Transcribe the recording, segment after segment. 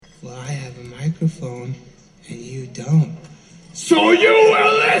Well, I have a microphone, and you don't. So you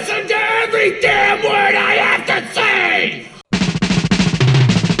will listen to every damn word I have to say!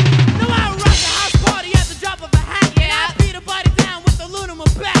 Now I rock the house party at the drop of a hat. Yeah, I beat a body down with the loot on my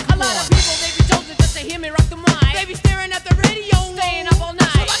back. A lot of people, they be chosen just to hear me rock the mic. They be staring at the radio, staying up all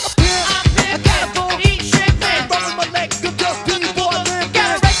night. I'm pimp, eat shit, man. Rubbing my legs, good just people.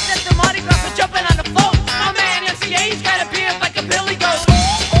 Got arrested at the Mardi Gras for jumping on the float. My man MCA's got a beard like a Billy Goat.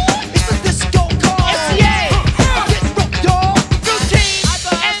 It's the disco call. MCA, Get rocked, y'all. routine,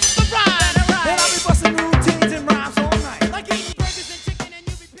 it's the ride. And I'll be busting routines and rhymes all night. Like eating burgers and chicken and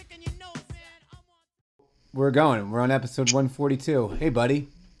you be picking your nose, man. We're going. We're on episode 142. Hey, buddy.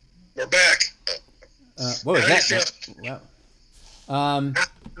 We're back. What was How that? you Wow.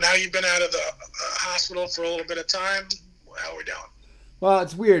 Now you've been out of the hospital for a little bit of time. How are we doing? Well,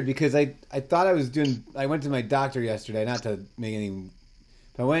 it's weird because I thought I was doing. I went to my doctor yesterday, not to make any.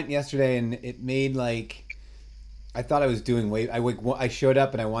 But I went yesterday and it made like. I thought I was doing way. I showed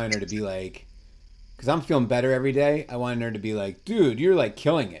up and I wanted her to be like, because I'm feeling better every day. I wanted her to be like, dude, you're like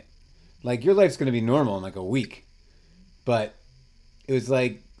killing it. Like your life's gonna be normal in like a week. But it was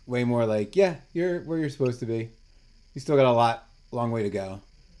like way more like, yeah, you're where you're supposed to be. You still got a long way to go. And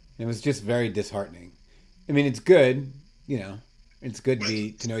it was just very disheartening. I mean, it's good, you know. It's good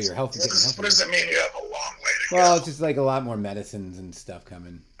to know you're healthy. What does it mean you have a long way to Well, go? it's just like a lot more medicines and stuff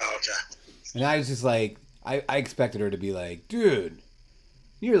coming. Oh, okay. And I was just like, I expected her to be like, dude,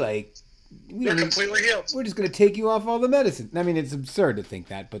 you're like, You're completely healed. we're just going to take you off all the medicine. I mean, it's absurd to think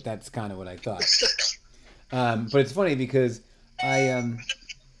that, but that's kind of what I thought. But it's funny because I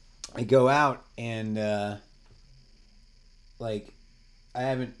go out and like I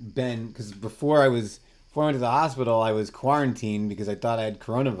haven't been, because before I went to the hospital, I was quarantined because I thought I had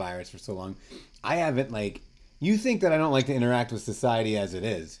coronavirus for so long. I haven't like, you think that I don't like to interact with society as it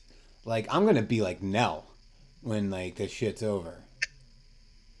is. Like, I'm going to be like Nell when like this shit's over.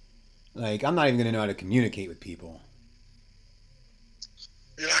 Like, I'm not even going to know how to communicate with people.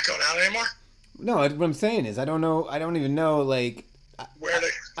 You're not going out anymore? No, what I'm saying is I don't even know, like, Where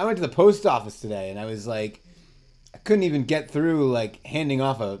I went to the post office today and I was like, I couldn't even get through like handing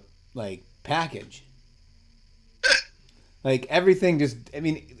off a like package. Like everything just, I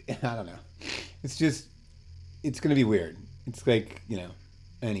mean, I don't know. It's just, it's going to be weird. It's like, you know,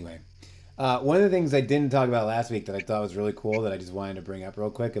 anyway. One of the things I didn't talk about last week that I thought was really cool that I just wanted to bring up real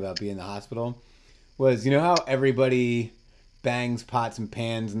quick about being in the hospital was, you know how everybody bangs pots and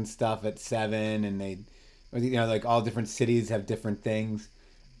pans and stuff at 7 and they, you know, like all different cities have different things.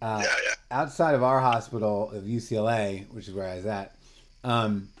 yeah. Outside of our hospital of UCLA, which is where I was at,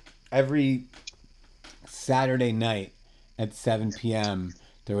 every Saturday night at 7 p.m.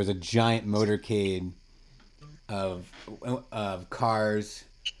 there was a giant motorcade of cars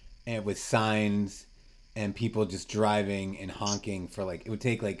and with signs and people just driving and honking for like, it would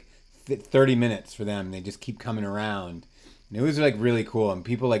take like 30 minutes for them. They just keep coming around. And it was like really cool and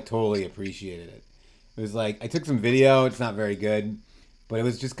people like totally appreciated it. It was like, I took some video. It's not very good, but it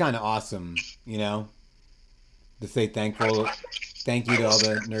was just kind of awesome, you know, to say thank you to all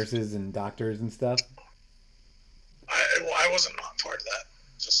the nurses and doctors and stuff. I wasn't not part of that.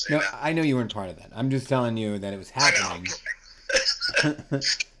 Just saying No, that. I know you weren't part of that. I'm just telling you that it was I know. happening.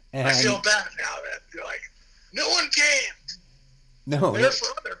 I feel bad now that you're like, no one came. They're for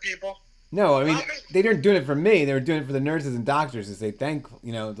other people. No, I mean, Not me. they weren't doing it for me. They were doing it for the nurses and doctors to say thank,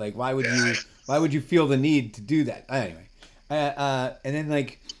 you know, like why would you feel the need to do that? Anyway, and then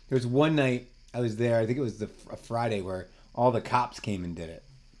like there was one night I was there. I think it was a Friday where all the cops came and did it,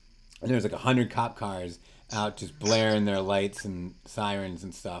 and there was like 100 cop cars out just blaring their lights and sirens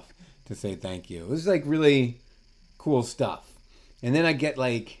and stuff to say thank you. It was like really cool stuff. And then I get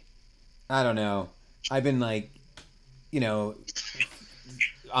like, I don't know, I've been like, you know,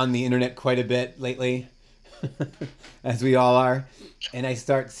 on the internet quite a bit lately, as we all are, and I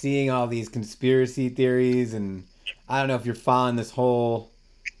start seeing all these conspiracy theories, and I don't know if you're following this whole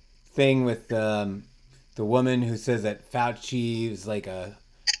thing with the woman who says that Fauci is like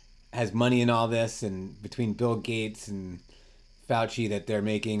has money in all this, and between Bill Gates and Fauci that they're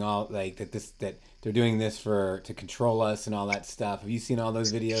making all like that they're doing this to control us and all that stuff. Have you seen all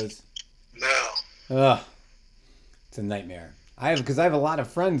those videos? No. Ugh, it's a nightmare. Because I have a lot of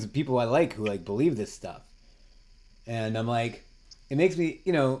friends, people I like who like believe this stuff, and I'm like, it makes me,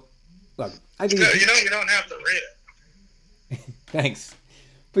 you know, look, I think You know, you don't have to read it. thanks,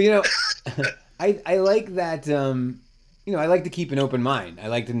 but you know, I like that. You know, I like to keep an open mind. I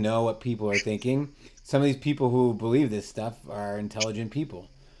like to know what people are thinking. Some of these people who believe this stuff are intelligent people.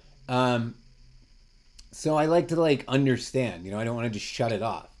 So I like to like understand, you know, I don't want to just shut it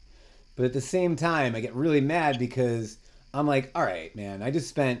off. But at the same time, I get really mad because I'm like, all right, man, I just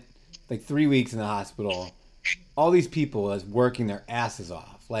spent like 3 weeks in the hospital. All these people is working their asses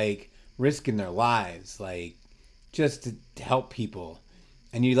off, like risking their lives, like just to help people.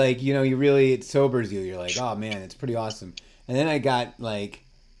 And you like, you really, it sobers you. You're like, oh man, it's pretty awesome. And then I got like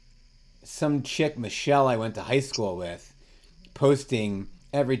some chick, Michelle, I went to high school with, posting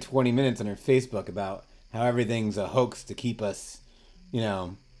every 20 minutes on her Facebook about how everything's a hoax to keep us,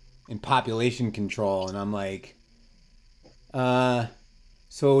 in population control. And I'm like,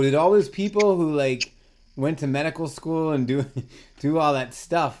 so did all those people who like went to medical school and do all that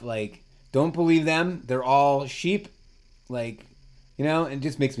stuff, like, don't believe them? They're all sheep, like, it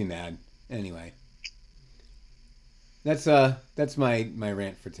just makes me mad. Anyway, that's my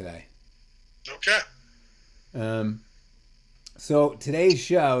rant for today. Okay. So today's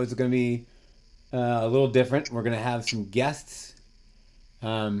show is going to be a little different. We're going to have some guests.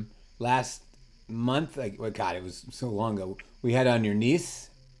 Last month, it was so long ago. We had on your niece.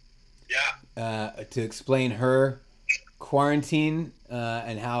 Yeah. To explain her quarantine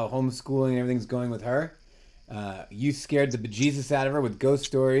and how homeschooling and everything's going with her. You scared the bejesus out of her with ghost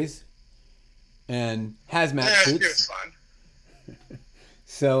stories and hazmat Yeah, suits. it was fun.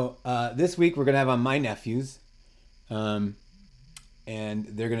 So this week we're gonna have on my nephews, and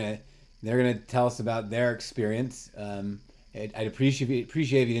they're gonna tell us about their experience. I'd appreciate if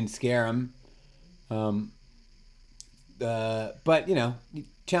you didn't scare them, but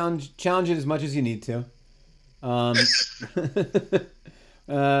challenge it as much as you need to.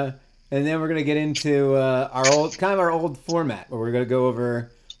 And then we're gonna get into our old format where we're gonna go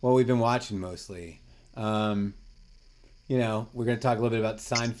over what we've been watching mostly. We're gonna talk a little bit about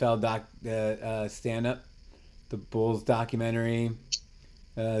Seinfeld stand-up, the Bulls documentary,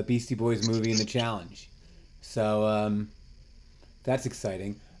 Beastie Boys movie, and the challenge. So that's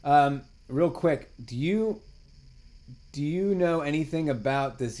exciting. Real quick, do you know anything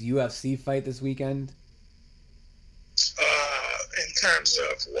about this UFC fight this weekend? In terms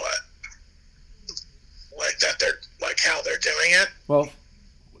of what? Like that they're like how they're doing it? Well,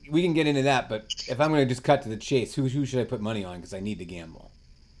 we can get into that, but if I'm going to just cut to the chase, who should I put money on? Because I need to gamble.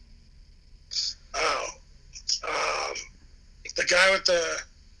 Oh, the guy with the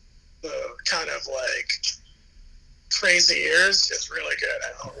kind of like crazy ears is really good.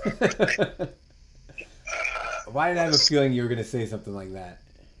 I don't remember his name. Why did I have a feeling you were going to say something like that?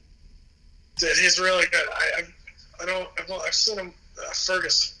 Dude, he's really good. I've seen him.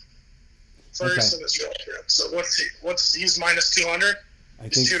 Ferguson. Ferguson is really good. So he's minus 200? I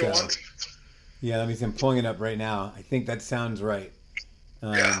think so. 2-1? Yeah, let me see. I'm pulling it up right now. I think that sounds right.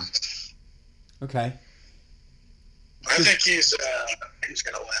 Yeah. Okay. I think he's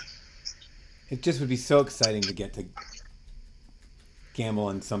going to win. It just would be so exciting to get to gamble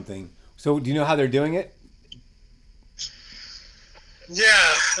on something. So do you know how they're doing it?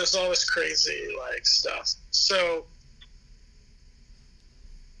 Yeah, there's all this crazy like stuff. So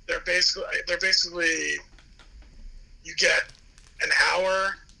they're basically you get an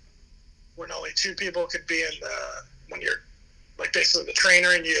hour when only two people could be in when you're like basically the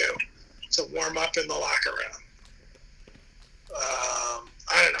trainer and you to warm up in the locker room.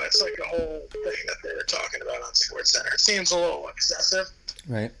 I don't know. It's like a whole thing that they were talking about on SportsCenter. It seems a little excessive,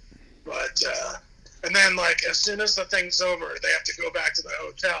 right? But and then like as soon as the thing's over, they have to go back to the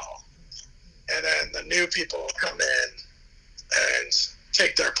hotel, and then the new people come in and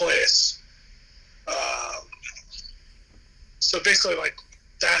take their place. So basically, like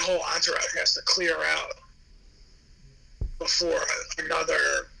that whole entourage has to clear out before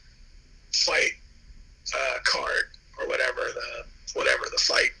another fight card or whatever the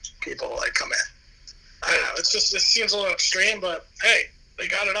fight people like come in. I don't know. It seems a little extreme, but hey, they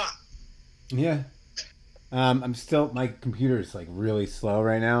got it on. Yeah. My computer's like really slow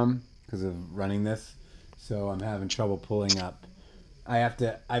right now because of running this, so I'm having trouble pulling up. I've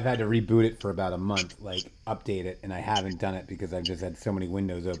had to reboot it for about a month, like update it, and I haven't done it because I've just had so many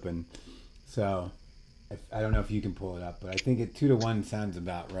windows open. So I don't know if you can pull it up, but I think 2-1 sounds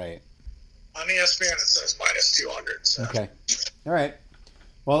about right. On ESPN it says minus 200. So. Okay. All right.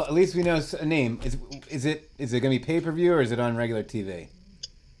 Well, at least we know a name. Is it going to be pay-per-view or is it on regular TV?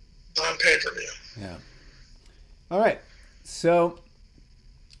 On pay-per-view. Yeah. All right. So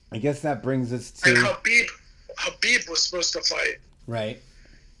I guess that brings us to... And Habib was supposed to fight. Right.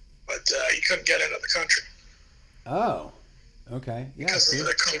 But he couldn't get into the country. Oh. Okay. Yeah. Because of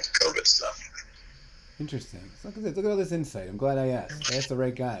the COVID stuff. Interesting. So look at all this insight. I'm glad I asked. I asked the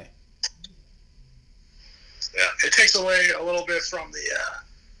right guy. Yeah, it takes away a little bit from the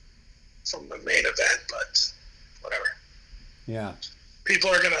main event, but whatever. Yeah. people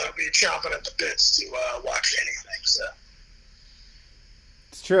are gonna be chomping at the bits to watch anything. So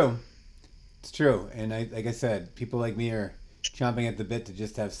It's true. It's true. And like I said, people like me are chomping at the bit to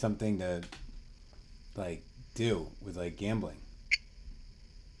just have something to like do with like gambling.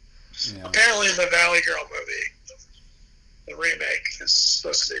 You know? apparently, the Valley Girl movie, the remake, is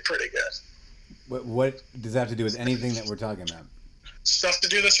supposed to be pretty good. What does that have to do with anything that we're talking about? Stuff to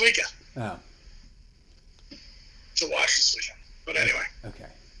do this weekend. Oh, To watch this weekend. But anyway. okay.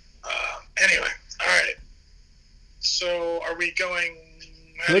 Anyway, all right. So, are we going?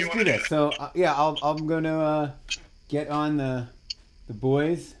 So let's do this. So yeah, I'm going to get on the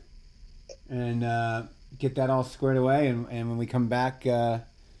boys and get that all squared away, and when we come back,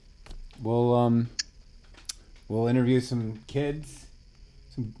 we'll interview some kids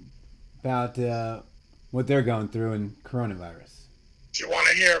about what they're going through in coronavirus. If you want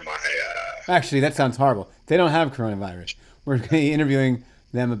to hear my Actually, that sounds horrible. They don't have coronavirus. We're going to be interviewing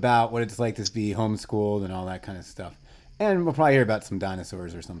them about what it's like to be homeschooled and all that kind of stuff. And we'll probably hear about some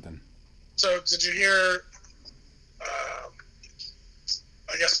dinosaurs or something. So, did you hear?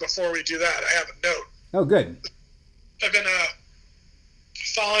 I guess before we do that, I have a note. Oh, good. I've been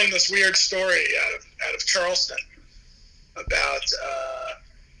following this weird story out of Charleston about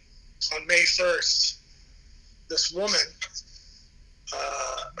on May 1st, this woman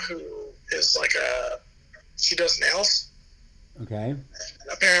who is like she does nails. Okay. And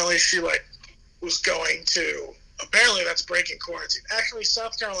apparently, she was going to. Apparently, that's breaking quarantine. Actually,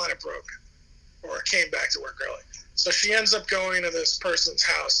 South Carolina broke or came back to work early. So she ends up going to this person's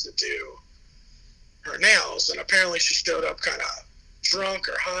house to do her nails, and apparently she showed up kind of drunk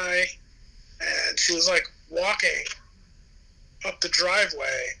or high, and she was walking up the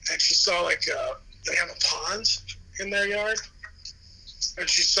driveway, and she saw they have a pond in their yard, and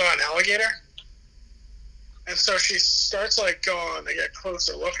she saw an alligator, and so she starts going to get a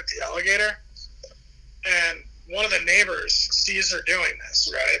closer look at the alligator, and one of the neighbors sees her doing this,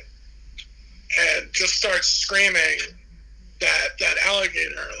 right? And just starts screaming that that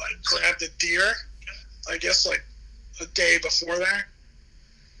alligator grabbed a deer, I guess a day before that,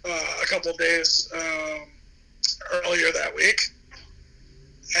 a couple of days earlier that week.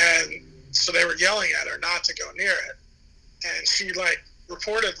 And so they were yelling at her not to go near it. And she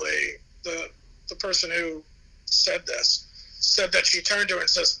reportedly, the person who said this, said that she turned to her and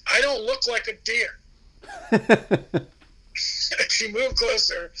says, "I don't look like a deer." She moved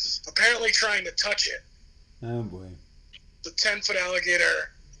closer, apparently trying to touch it. Oh, boy. The 10-foot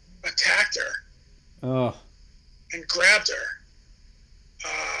alligator attacked her Oh. and grabbed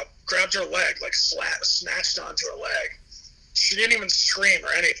her leg, snatched onto her leg. She didn't even scream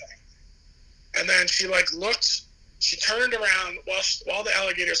or anything. And then she looked, she turned around while the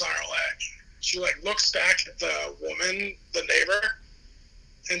alligator's on her leg. She looks back at the woman, the neighbor,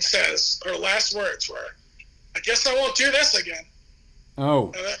 and says, her last words were, "I guess I won't do this again."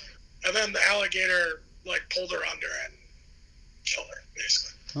 Oh. And then the alligator pulled her under and killed her,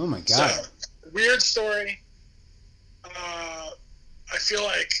 basically. Oh, my God. So, weird story. I feel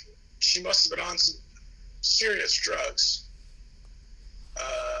like she must have been on some serious drugs.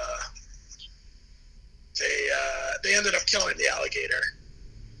 They ended up killing the alligator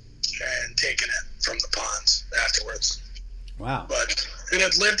and taking it from the pond afterwards. Wow. But it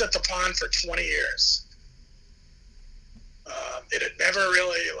had lived at the pond for 20 years. It had never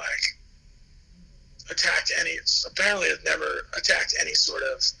really attacked any. Apparently, it never attacked any sort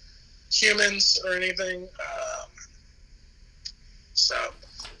of humans or anything. So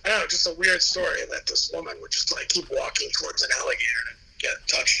I don't know, just a weird story that this woman would just keep walking towards an alligator and get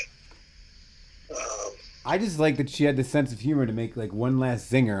touched it. I just like that she had the sense of humor to make one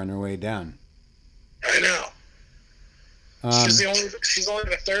last zinger on her way down. I know. She's only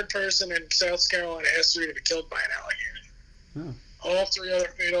the third person in South Carolina history to be killed by an alligator. Oh. All 3 other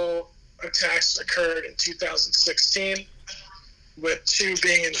fatal attacks occurred in 2016, with 2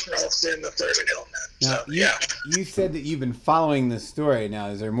 being in Charleston, the third in Hillman. Now, So, yeah. You said that you've been following this story. Now,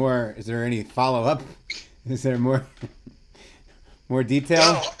 is there more? Is there any follow-up? Is there more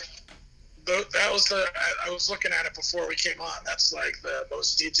detail? No, that was I was looking at it before we came on. That's the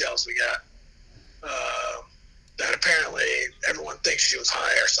most details we got. That apparently everyone thinks she was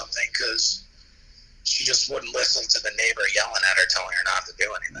high or something because she just wouldn't listen to the neighbor yelling at her, telling her not to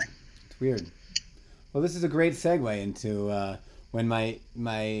do anything. It's weird. Well, this is a great segue into when my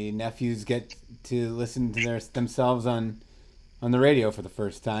nephews get to listen to themselves on the radio for the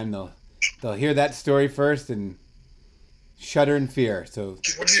first time. They'll hear that story first and shudder in fear. So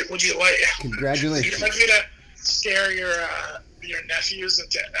Would you like? Congratulations. Would you like me to scare your nephews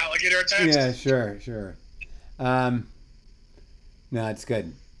into alligator attacks? Yeah, sure. No, it's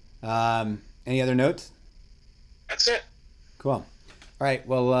good. Any other notes? That's it. Cool. All right.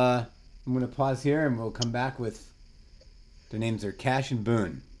 Well, I'm going to pause here, and we'll come back with. Their names are Cash and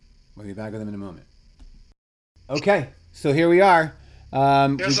Boone. We'll be back with them in a moment. Okay, so here we are.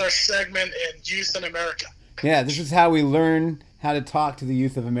 Here's our segment in Youth in America. Yeah, this is how we learn how to talk to the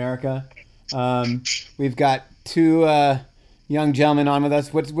youth of America. We've got two young gentlemen on with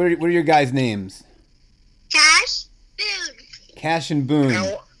us. What are your guys' names? Cash, Boone, Cash and Boone.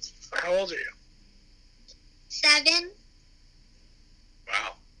 How old are you? 7.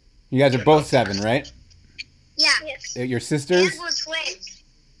 Wow. You guys are both 7, right? Yeah. Yes. Your sisters? And we're twins.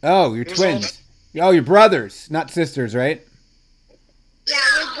 Oh, you're Who's twins. Oh, you're brothers, not sisters, right? Yeah,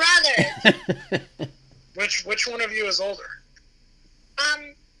 we're brothers. Which one of you is older?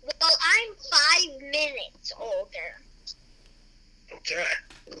 Well, I'm 5 minutes older. Okay.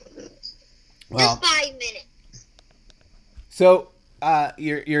 Well, Just 5 minutes. so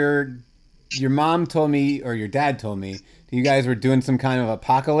your mom told me, or your dad told me, that you guys were doing some kind of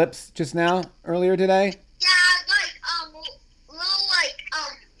apocalypse just now, earlier today. Yeah,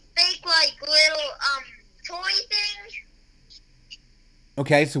 fake little toy thing.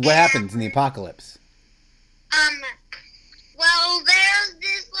 Okay, so what happens in the apocalypse? Well, there's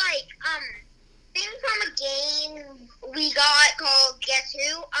this thing from a game we got called Guess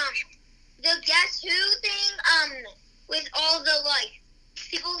Who. The Guess Who thing, with all the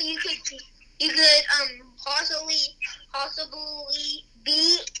people you could possibly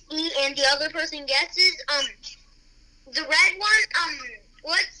be, and the other person guesses. The red one,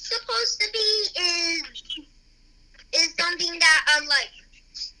 what's supposed to be is something that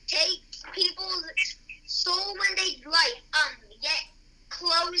takes people's soul when they get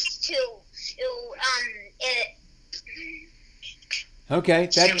close to it. Okay,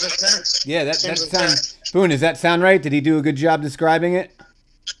 Seems intense. yeah, that Seems sounds. intense. Boone, does that sound right? Did he do a good job describing it?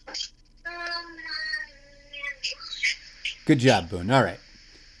 Good job, Boone. All right.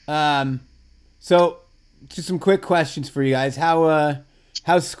 So just some quick questions for you guys.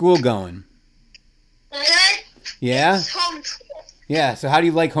 How's school going? Good. Yeah? It's homeschool. Yeah, so how do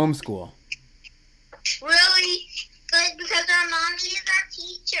you like homeschool? Really good because our mom is our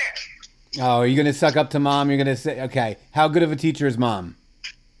teacher. Oh, are you going to suck up to mom? You're going to say, okay, how good of a teacher is mom?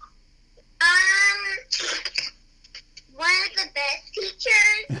 One of the best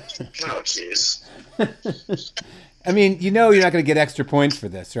teachers. Oh, jeez. I mean, you know you're not going to get extra points for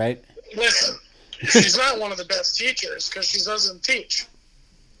this, right? Listen, she's not one of the best teachers because she doesn't teach.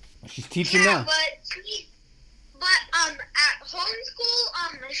 She's teaching Yeah, now. but at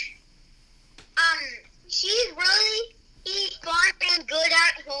homeschool, she's really fun and good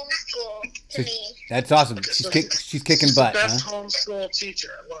at homeschool to me. That's awesome. She's kicking butt, Best huh? homeschool teacher.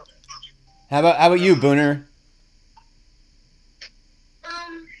 I love it. How about you, Booner?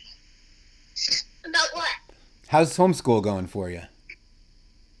 About what? How's homeschool going for you?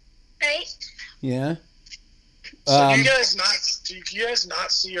 Right? Yeah. So do you guys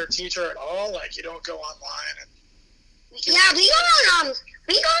not see your teacher at all? Like you don't go online and Yeah, we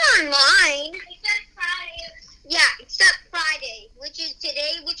go online. Except Friday. Yeah, except Friday, which is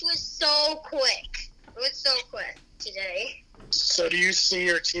today, which was so quick. It was so quick today. so do you see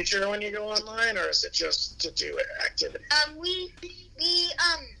your teacher when you go online or is it just to do activity? We see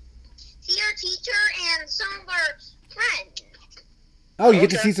our teacher and some of our friends. Oh, you get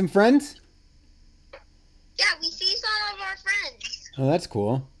to Okay. see some friends? Yeah, we see some of our friends. Oh, that's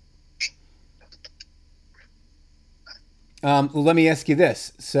cool. Well, let me ask you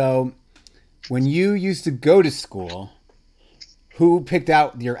this. So, when you used to go to school, who picked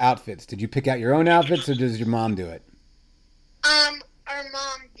out your outfits? Did you pick out your own outfits, or does your mom do it? Our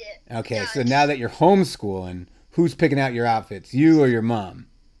mom did. Okay, does. so now that you're homeschooling, who's picking out your outfits? You or your mom?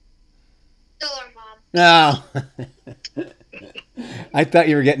 Still our mom. No. I thought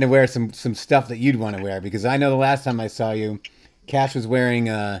you were getting to wear some stuff that you'd want to wear because I know the last time I saw you, Cash was wearing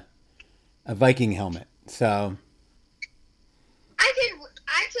a Viking helmet. So I could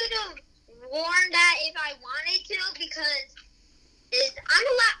have worn that if I wanted to because I'm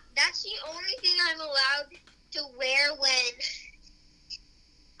allowed. That's the only thing I'm allowed to wear when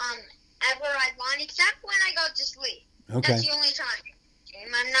ever I want, except when I go to sleep. okay. That's the only time. And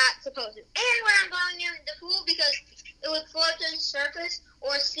I'm not supposed to. And when I'm going in the pool because it would float to the surface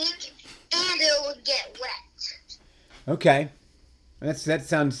or sink and it would get wet. Okay. That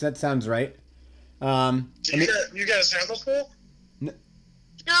sounds right. Do you guys have a pool? No,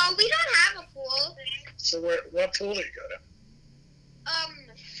 we don't have a pool. So what pool do you go to?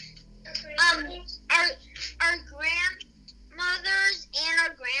 Our grandmothers and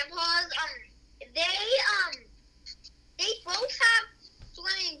our grandpas, they both have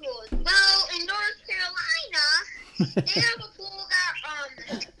swimming pools? Well, in North Carolina, they have a pool that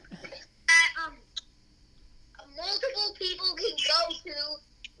multiple people can go to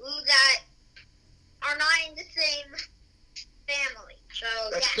that are not in the same family. So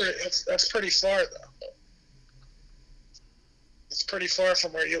That's pretty far though. It's pretty far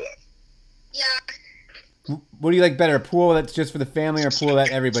from where you live. Yeah. What do you like better, a pool that's just for the family or a pool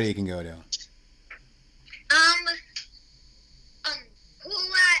that everybody can go to? Pool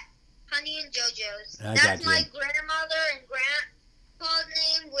at Honey and JoJo's. I That's got you. my grandmother and grandpa's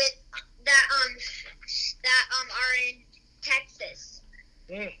name with that are in Texas.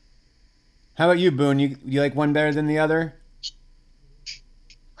 How about you, Boone? You like one better than the other?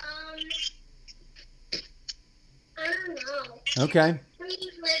 I don't know. Okay.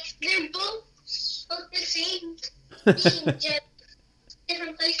 They're both the same thing, just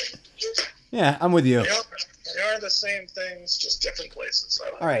different places. Yeah, I'm with you. They are the same things, just different places.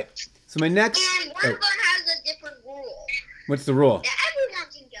 All right. So my next. And one of them has a different rule. What's the rule? That everyone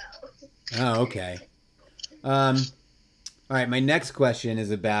can go. Oh, okay. All right. My next question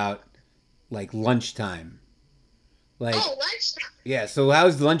is about like lunchtime. Like, Lunchtime. yeah. So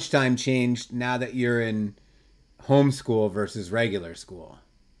how's lunchtime changed now that you're in homeschool versus regular school?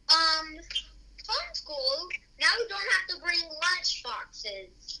 Homeschool. Now we don't have to bring lunch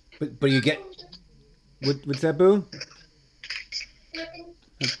boxes. But you get what's that, Boo?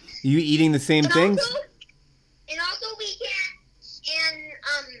 You eating the same things? And also we can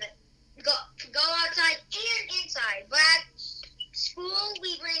go outside and inside. But at school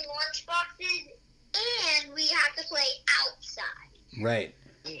we bring lunch boxes and we have to play outside. Right.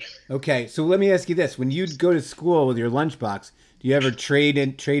 Okay. So let me ask you this: when you go to school with your lunchbox, do you ever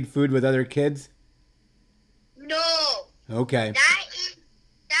trade food with other kids? No. Okay.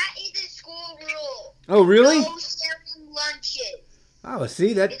 That is a school rule. Oh, really? No sharing lunches. Oh,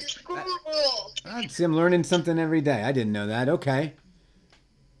 see that? It's a school rule. See, I'm learning something every day. I didn't know that. Okay.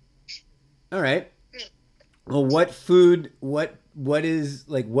 All right. Well, what food? What is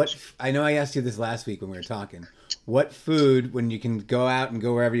like? What? I know I asked you this last week when we were talking. What food, when you can go out and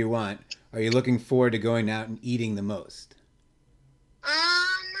go wherever you want, are you looking forward to going out and eating the most?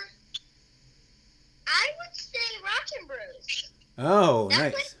 I would say Rock and Brews. Oh, That's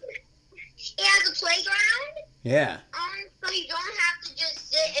nice. like, it has a playground. Yeah. So you don't have to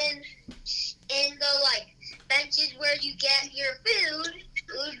just sit in the like benches where you get your food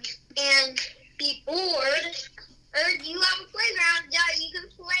and be bored. Or you have a playground that you can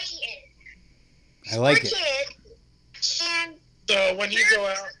play in. I like For it. kids. And So when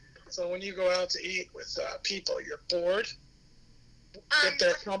you go out to eat with people, you're bored with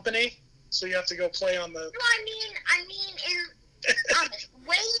their company, so you have to go play on the. No, I mean, in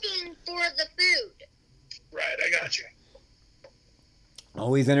waiting for the food. Right, I got you.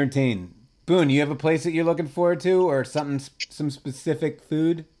 Always entertain. Boone, you have a place that you're looking forward to, or some specific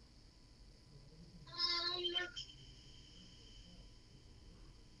food? I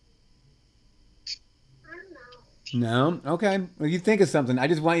don't know. No? Okay. Well, you think of something. I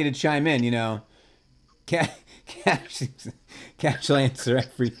just want you to chime in, you know. Cash will answer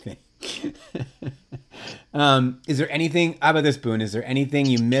everything. Is there anything, how about this, Boone? Is there anything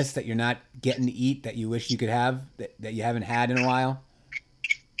you miss that you're not getting to eat that you wish you could have that you haven't had in a while?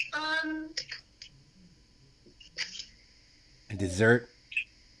 A dessert?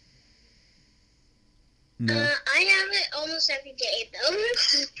 No? I have it almost every day,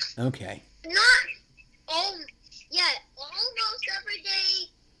 though. Okay. Almost every day.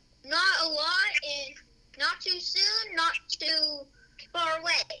 Not a lot, and not too soon, not too far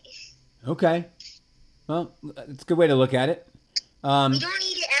away. Okay. Well, it's a good way to look at it. We don't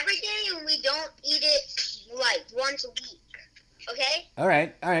eat it every day, and we don't eat it like once a week. Okay? All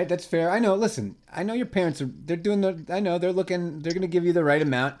right, that's fair. I know. Listen, I know your parents they're going to give you the right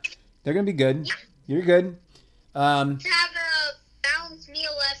amount. They're going to be good. Yeah. You're good. Have a balanced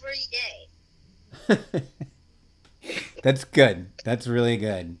meal every day. That's good. That's really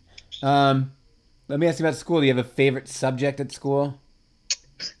good. Let me ask you about school. Do you have a favorite subject at school?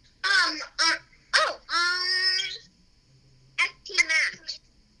 ST Math.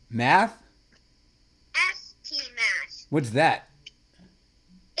 Math? ST Math. What's that?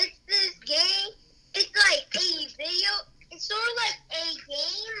 It's this game. It's like a video. It's sort of like a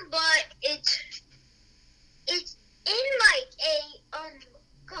game, but it's in like a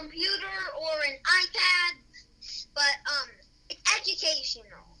computer or an iPad, but it's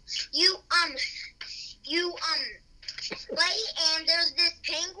educational. You play, and there's this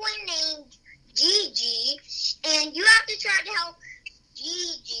penguin named Gigi, and you have to try to help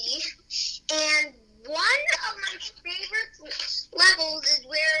Gigi, and one of my favorite levels is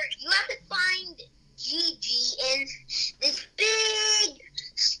where you have to find Gigi in this big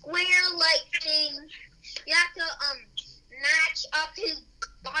square-like thing. You have to match up his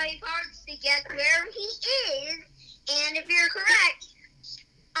body parts to get where he is, and if you're correct,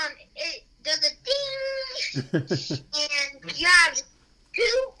 it does a ding, and you have 2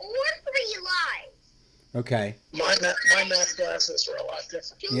 or 3 lives. Okay. My math classes were a lot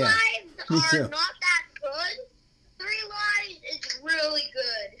different. 2 Yeah, lives me are too. not that good. 3 lives is really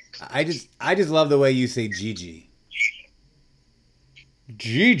good. I just love the way you say Gigi.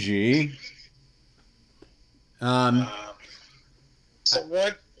 Gigi.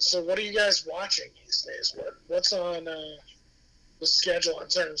 So what are you guys watching these days? What's on the schedule in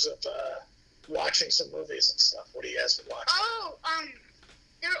terms of watching some movies and stuff? What do you guys watch? Oh,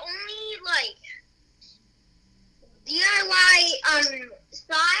 they're only like DIY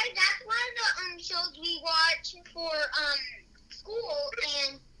side. That's one of the shows we watch for school,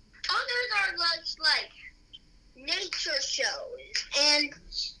 and others are just like nature shows. And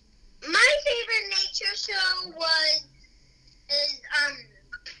my favorite nature show was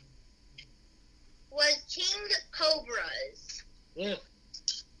King Cobras. Mm.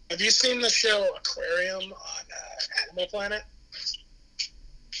 Have you seen the show Aquarium on Animal Planet?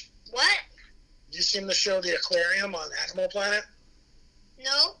 What? Have you seen the show The Aquarium on Animal Planet?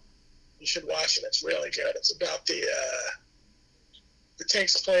 No? You should watch it. It's really good. It's about it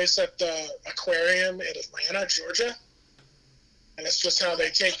takes place at the aquarium in Atlanta, Georgia. And it's just how they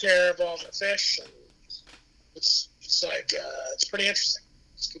take care of all the fish. And it's it's pretty interesting.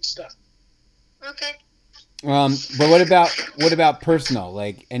 It's good stuff. Okay. But what about personal?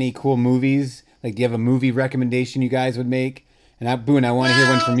 Like any cool movies? Like, do you have a movie recommendation you guys would make? And Boone, I want to hear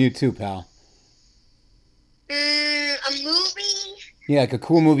one from you too, pal. A movie? Yeah, like a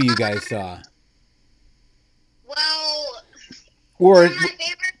cool movie you guys saw. Well, Or one of my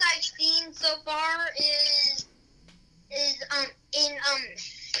favorites I've seen so far is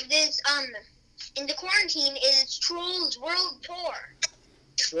in the quarantine is Trolls World Tour.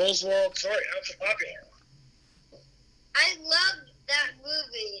 Trolls World Tour. That's a popular one. I loved that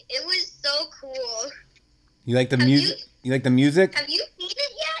movie. It was so cool. you like the music? You like the music? Have you seen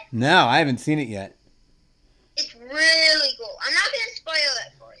it yet? No, I haven't seen it yet. It's really cool. I'm not gonna spoil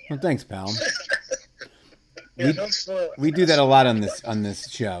it for you. Well, thanks, pal. Yeah, don't spoil it. We do that a lot on this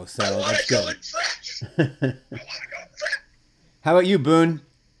show, so I want that's to go good. in fresh. I want to go in fresh. How about you, Boone?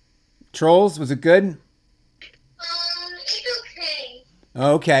 Trolls, was it good? It's okay.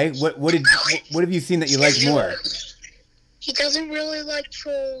 Okay. What have you seen that you like more? He doesn't really like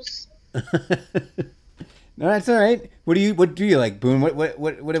trolls. No, that's all right. What do you like, Boone?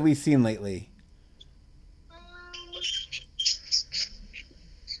 What have we seen lately?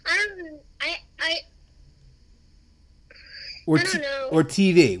 Or I don't know. or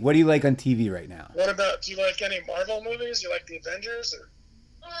TV. What do you like on TV right now? What about, do you like any Marvel movies? You like the Avengers? Or?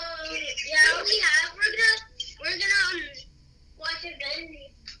 Yeah, we're gonna watch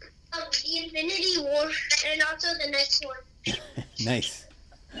the Infinity War and also the next one. Nice.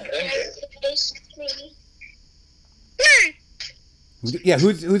 Maybe. Yeah,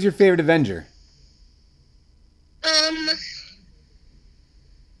 who's your favorite Avenger?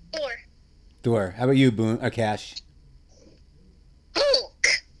 Thor. How about you, Boone? Cash. Hulk.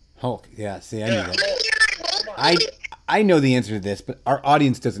 Hulk. Yeah. See, I knew that. I I know the answer to this, but our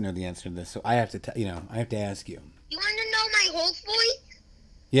audience doesn't know the answer to this, so I have to I have to ask you. You want to know my Hulk voice?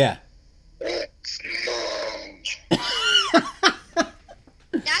 Yeah.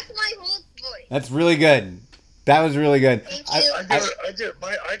 That's my Hulk voice. That's really good. That was really good. Thank you. I do.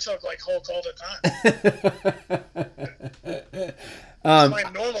 I talk like Hulk all the time. It's my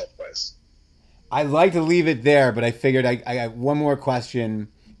normal voice. I'd like to leave it there, but I figured I got one more question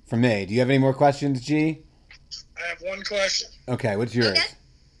for me. Do you have any more questions, G? I have one question. Okay, what's yours? Okay.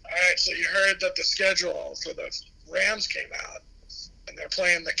 All right, so you heard that the schedule for the Rams came out, and they're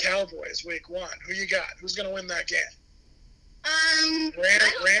playing the Cowboys week 1. Who you got? Who's going to win that game? I don't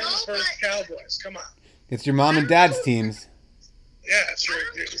Rams know, versus but Cowboys. Come on. It's your mom and dad's teams. Yeah, it's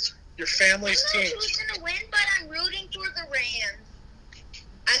your family's I don't know team. who's gonna win, but I'm rooting for the Rams.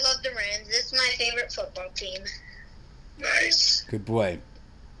 I love the Rams. It's my favorite football team. Nice. Good boy.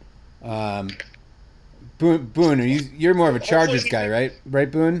 Boone, you're more of a Chargers guy, right? Right,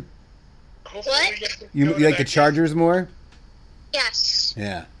 Boone? Hopefully What? we get to You go to like the that Chargers more? Yes,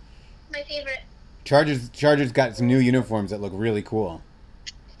 Yeah. my favorite. Chargers got some new uniforms that look really cool.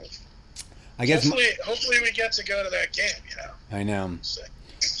 I game. guess Hopefully we get to go to that game, I know. So,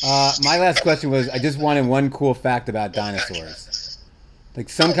 My last question was, I just wanted one cool fact about dinosaurs. Like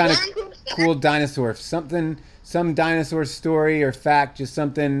some kind of One cool fact. cool dinosaur, some dinosaur story or fact, just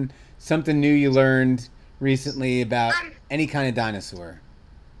something new you learned recently about any kind of dinosaur.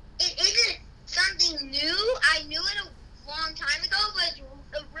 It isn't something new. I knew it a long time ago, but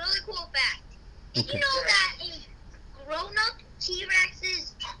it's a really cool fact. Did you know that a grown-up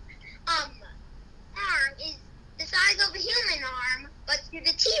T-Rex's arm is the size of a human arm, but to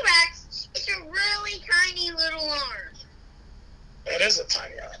the T-Rex, it's a really tiny little arm. That is a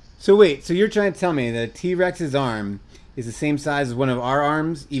tiny arm. So wait, so you're trying to tell me that T-Rex's arm is the same size as one of our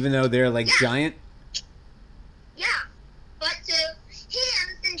arms, even though they're like giant? Yeah, but to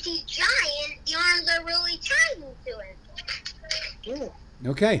him, since he's giant, the arms are really tiny to him.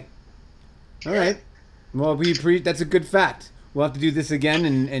 Okay. All right. Well, that's a good fact. We'll have to do this again,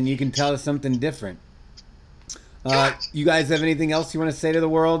 and you can tell us something different. You guys have anything else you want to say to the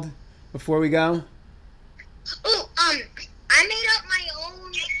world before we go? Oh, I made up my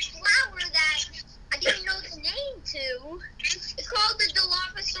own flower that I didn't know the name to. It's called the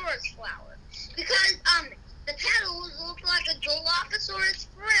Dilophosaurus flower because the petals look like a Dilophosaurus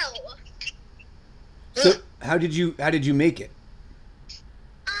frill. So how did you make it?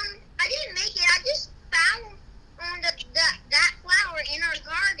 I didn't make it. I just found that flower in our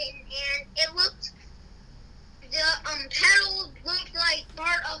garden, and it looked. The petals looked like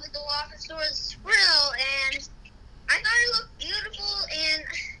part of a Dilophosaurus frill, and I thought it looked beautiful, and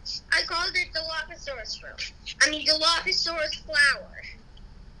I called it Dilophosaurus frill. Dilophosaurus flower.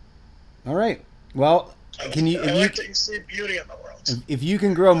 All right. Well, can you? I like that you see beauty in the world. If you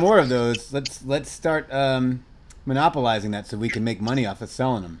can grow more of those, let's start monopolizing that so we can make money off of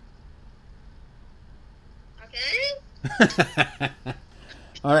selling them. Okay.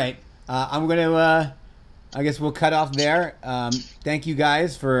 All right. I'm gonna. I guess we'll cut off there. Thank you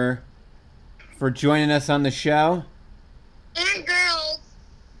guys for joining us on the show. And girls.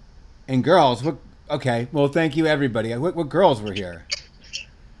 And girls. Okay. Well, thank you everybody. What girls were here?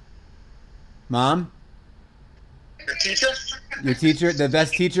 Mom? Your teacher? Your teacher, the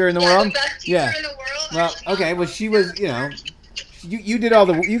best teacher in the Yeah, world? the best teacher in the world. Well, okay. Well, she was. You did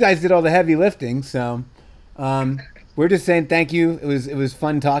you guys did all the heavy lifting. So, we're just saying thank you. It was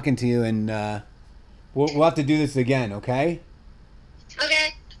fun talking to you, and we'll have to do this again. Okay.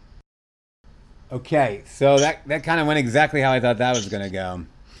 Okay. Okay, so that kind of went exactly how I thought that was going to go.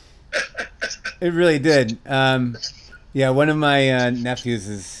 It really did. Yeah, one of my nephews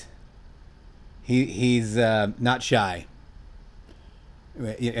is he's not shy.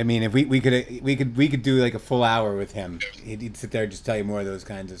 I mean, if we could do like a full hour with him. He'd sit there and just tell you more of those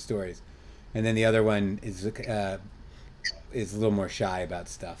kinds of stories. And then the other one is a little more shy about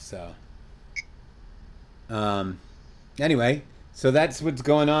stuff. So anyway. So that's what's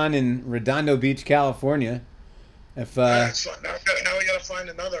going on in Redondo Beach, California. That's fun. Now we gotta find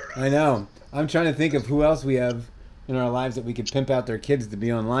another. I know. I'm trying to think of who else we have in our lives that we could pimp out their kids to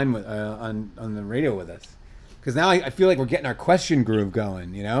be online with on the radio with us. Because now I feel like we're getting our question groove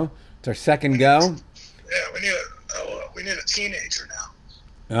going. It's our second go. Yeah, we need a teenager now.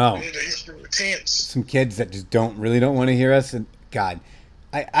 Oh, We need to hear the teens. some kids that just don't want to hear us. And God,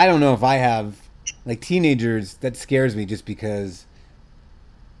 I don't know if I have like teenagers. That scares me just because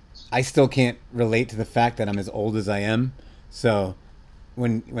I still can't relate to the fact that I'm as old as I am. So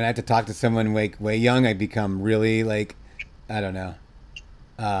when I have to talk to someone way young, I become really like, I don't know,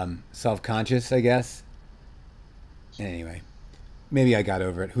 self-conscious, I guess. Anyway, maybe I got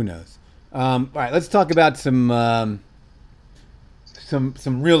over it. Who knows? All right, let's talk about some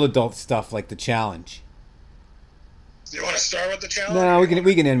real adult stuff like the challenge. You want to start with the challenge? No,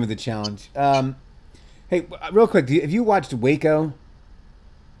 we can end with the challenge. Hey, real quick, have you watched Waco?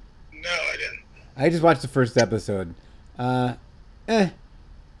 No, I didn't. I just watched the first episode.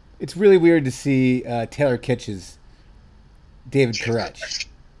 It's really weird to see Taylor Kitsch's David Koresh.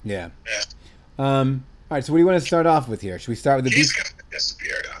 Yeah. All right, so what do you want to start off with here? Should we start with the He's kind of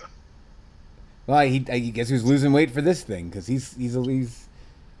disappeared on him. Well, I guess he was losing weight for this thing because he's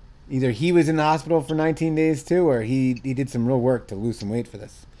either he was in the hospital for 19 days too, or he did some real work to lose some weight for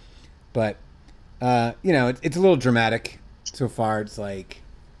this. But it's a little dramatic so far. It's like,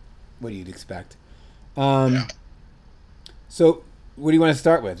 what you'd expect. Yeah. So, what do you want to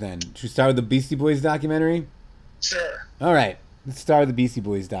start with then? Should we start with the Beastie Boys documentary? Sure. All right, let's start with the Beastie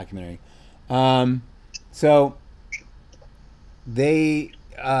Boys documentary. So they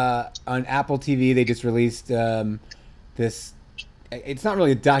on Apple TV they just released this. It's not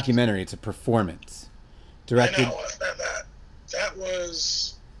really a documentary; it's a performance directed. I know that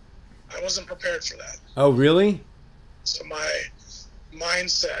was. I wasn't prepared for that. Oh, really? So my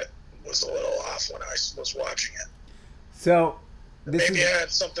mindset was a little off when I was watching it. So Maybe it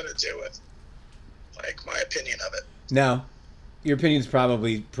had something to do with like my opinion of it. No, your opinion's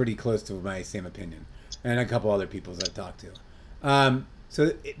probably pretty close to my same opinion, and a couple other people's I've talked to.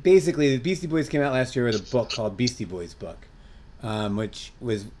 Basically, the Beastie Boys came out last year with a book called Beastie Boys Book, which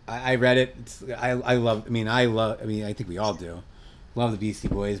was I read it. I love. I think we all do love the Beastie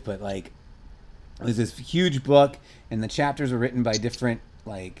Boys, but like it was this huge book, and the chapters were written by different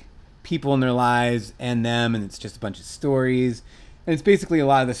like people in their lives and them, and it's just a bunch of stories, and it's basically a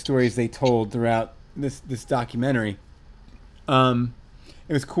lot of the stories they told throughout this documentary. It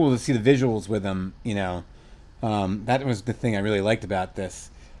was cool to see the visuals with them, you know. That was the thing I really liked about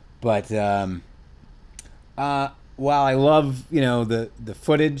this. But while I love, you know, the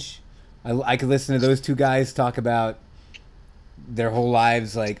footage, I could listen to those two guys talk about their whole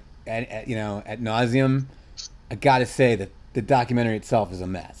lives, like at nauseum. I gotta say that the documentary itself is a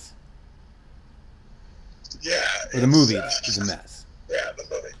mess. Yeah. Or the movie is a mess. Yeah, the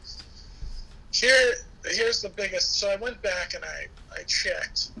movie. Here's the biggest. So I went back and I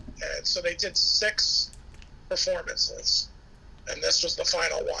checked, and so they did 6 performances, and this was the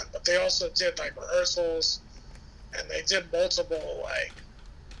final one. But they also did like rehearsals, and they did multiple like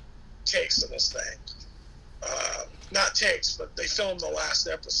takes of this thing. Not takes, but they filmed the last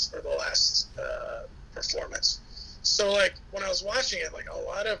episode or the last performance. So like when I was watching it, like a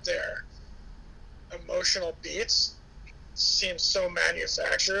lot of their emotional beats seemed so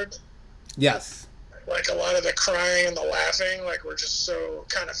manufactured. Yes. Like a lot of the crying and the laughing, like were just so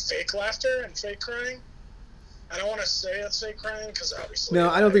kind of fake laughter and fake crying. I don't want to say it's fake crying because obviously. No,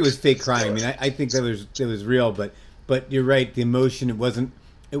 I don't think it was fake crying. I mean, I think that was real, but you're right. The emotion it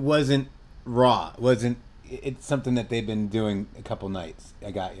wasn't raw. It's something that they've been doing a couple nights.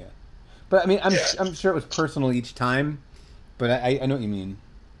 I got you. But I mean, I'm sure it was personal each time. But I know what you mean.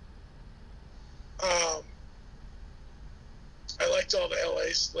 I liked all the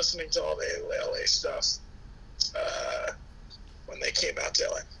listening to all the LA stuff when they came out to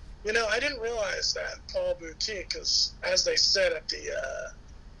LA. You know, I didn't realize that Paul Boutique, because as they said at the,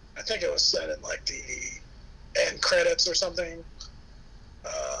 I think it was said in like the end credits or something,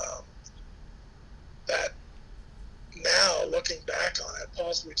 that now looking back on it,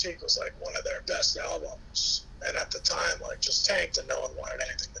 Paul's Boutique was like one of their best albums, and at the time, like just tanked and no one wanted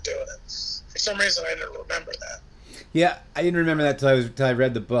anything to do with it. For some reason, I didn't remember that. Yeah, I didn't remember that till I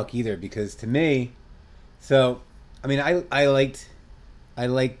read the book either, because to me, so I mean, I liked.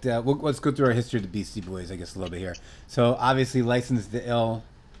 Let's go through our history of the Beastie Boys, I guess, a little bit here. So obviously, License to Ill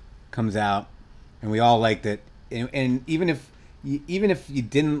comes out, and we all liked it. And even if you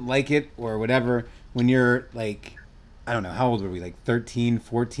didn't like it or whatever, when you're like, I don't know, how old were we? Like 13,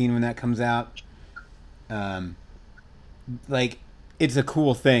 14 when that comes out. Like it's a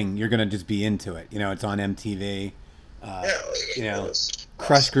cool thing. You're gonna just be into it. You know, it's on MTV. You know,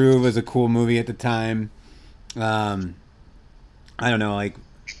 Crush Groove was a cool movie at the time. I don't know, like,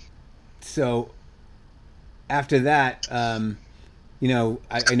 so after that, you know,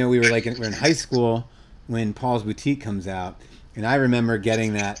 I know we're in high school when Paul's Boutique comes out, and I remember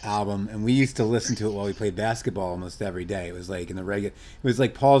getting that album, and we used to listen to it while we played basketball almost every day. It was like it was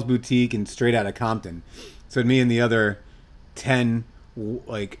like Paul's Boutique and Straight Outta Compton. So me and the other 10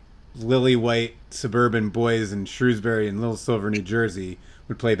 like lily white suburban boys in Shrewsbury and Little Silver, New Jersey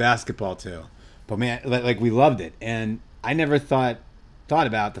would play basketball too. But man, like we loved it, and I never thought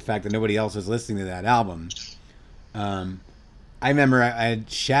about the fact that nobody else was listening to that album. I remember I had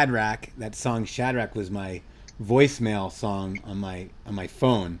Shadrach. That song Shadrach was my voicemail song on my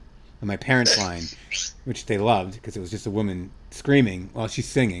phone, on my parents' line, which they loved because it was just a woman screaming while she's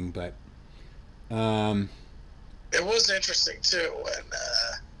singing. But it was interesting too when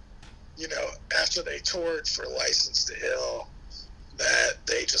you know, after they toured for License to Ill, that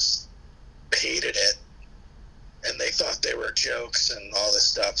they just hated it. And they thought they were jokes and all this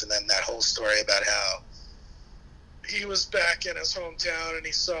stuff. And then that whole story about how he was back in his hometown and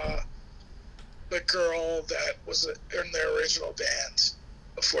he saw the girl that was in their original band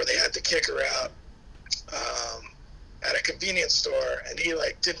before they had to kick her out at a convenience store. And he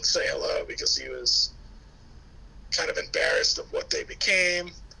like didn't say hello because he was kind of embarrassed of what they became,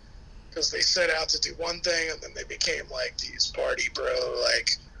 because they set out to do one thing and then they became like these party bro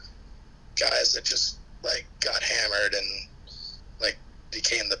like guys that just like got hammered and like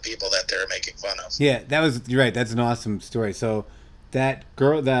became the people that they were making fun of. Yeah, you're right. That's an awesome story. So that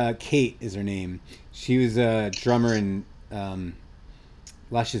girl, Kate is her name. She was a drummer in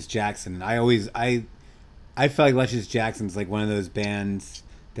Luscious Jackson. I felt like Luscious Jackson's like one of those bands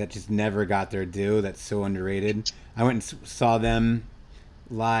that just never got their due. That's so underrated. I went and saw them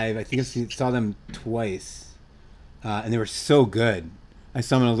live. I think I saw them twice, and they were so good. I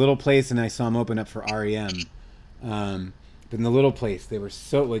saw him in a little place, and I saw him open up for REM. But in the little place, they were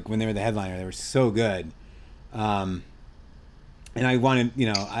so, like, when they were the headliner, they were so good. And I wanted,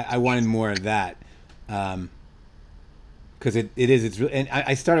 I wanted more of that. Because it's really, and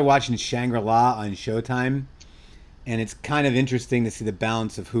I started watching Shangri-La on Showtime, and it's kind of interesting to see the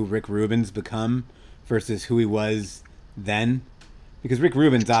balance of who Rick Rubin's become versus who he was then. Because Rick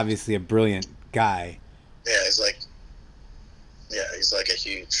Rubin's obviously a brilliant guy. Yeah, he's like a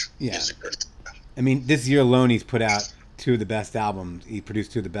huge music producer. I mean, this year alone, he's put out two of the best albums. He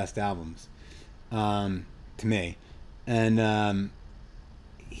produced two of the best albums, to me, and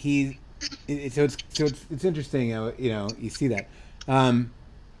it's interesting, you see that,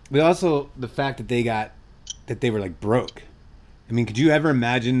 but also the fact that they were like broke. I mean, could you ever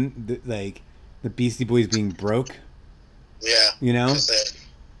imagine the Beastie Boys being broke? Yeah,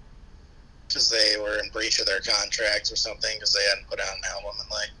 because they were in breach of their contracts or something because they hadn't put out an album in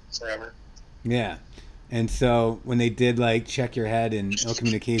like forever. Yeah. And so when they did like Check Your Head and No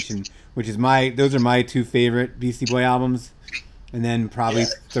Communication, which is those are my two favorite Beastie Boy albums, and then probably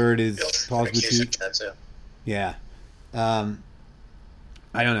third is Paul's Boutique. Yeah. I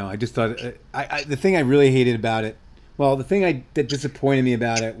don't know. I just thought the thing I really hated about it, the thing that disappointed me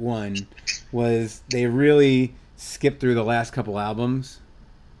about it, one, was they really skipped through the last couple albums,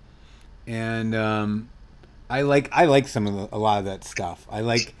 and I like a lot of that stuff. I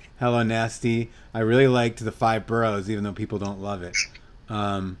like Hello Nasty. I really liked The Five Boroughs, even though people don't love it.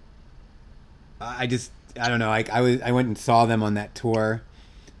 I don't know. I went and saw them on that tour,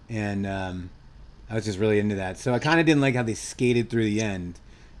 and I was just really into that. So I kind of didn't like how they skated through the end,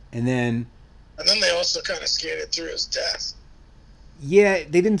 and then they also kind of skated through his death. Yeah,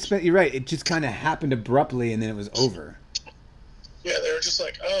 they didn't spend. You're right. It just kind of happened abruptly, and then it was over. Yeah, they were just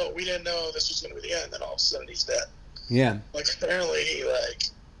like, "Oh, we didn't know this was going to be the end." Then all of a sudden, he's dead. Yeah. Like apparently,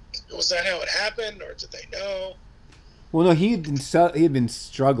 was that how it happened, or did they know? Well, no, he had been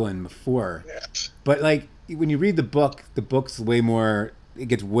struggling before. Yeah. But like when you read the book's way more. It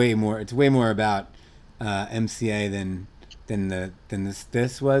gets way more. It's way more about MCA than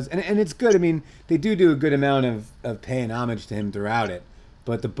this was, and it's good. I mean, they do a good amount of paying homage to him throughout it,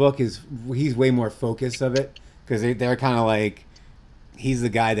 but the book he's way more focused of it because they're kind of like he's the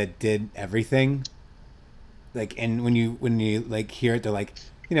guy that did everything. Like, and when you like hear it, they're like,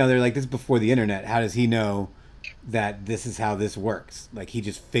 they're like, this is before the internet. How does he know that this is how this works? Like, he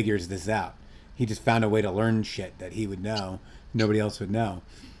just figures this out. He just found a way to learn shit that he would know, nobody else would know.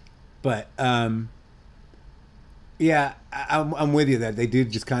 But yeah, I'm with you that they do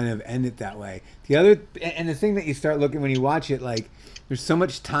just kind of end it that way. The thing that you start looking when you watch it, like, there's so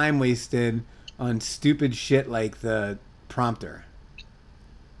much time wasted on stupid shit like the prompter,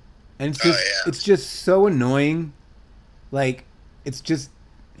 and it's just so annoying. Like, it's just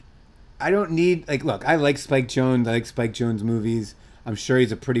I don't need look. I like Spike Jonze. I like Spike Jonze movies. I'm sure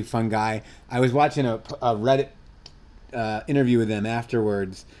he's a pretty fun guy. I was watching a Reddit interview with them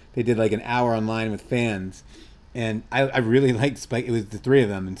afterwards. They did like an hour online with fans. And I really liked Spike. It was the three of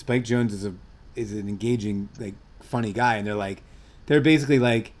them, and Spike Jonze is an engaging, like, funny guy. And they're basically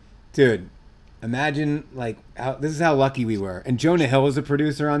like, dude, imagine this is how lucky we were. And Jonah Hill was a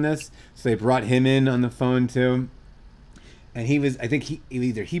producer on this, so they brought him in on the phone too. And I think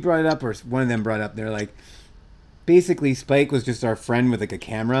either he brought it up or one of them brought it up. They're like, basically Spike was just our friend with like a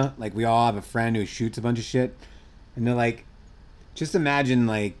camera. Like, we all have a friend who shoots a bunch of shit, and they're like, just imagine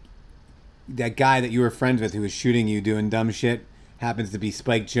like. That guy that you were friends with who was shooting you doing dumb shit happens to be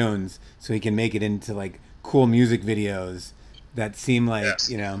Spike Jonze, so he can make it into like cool music videos that seem like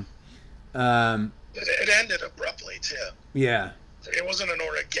It ended abruptly too. Yeah. It wasn't an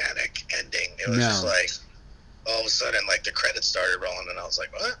organic ending. It was just like all of a sudden like the credits started rolling, and I was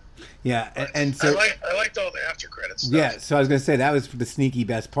like, what? Yeah, and so I liked all the after credits stuff. Yeah, so I was gonna say that was the sneaky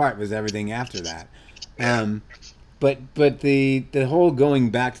best part, was everything after that. Yeah. But the whole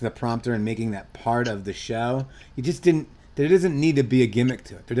going back to the prompter and making that part of the show, there doesn't need to be a gimmick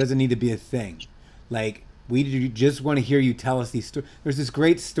to it. There doesn't need to be a thing. Like, we just want to hear you tell us these stories. There's this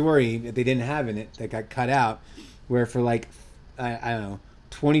great story that they didn't have in it that got cut out, where for like, I don't know,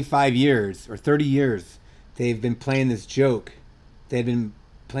 25 years or 30 years, they've been playing this joke. They've been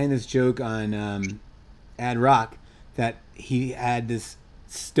playing this joke on Ad Rock that he had this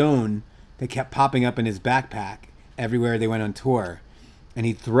stone that kept popping up in his backpack everywhere they went on tour, and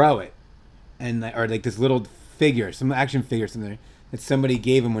he'd throw it, and or like this little figure, some action figure, something that somebody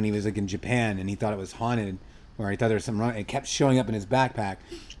gave him when he was like in Japan, and he thought it was haunted, or he thought there was something wrong. It kept showing up in his backpack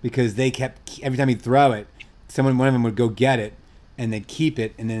because they kept, every time he'd throw it, one of them would go get it, and they'd keep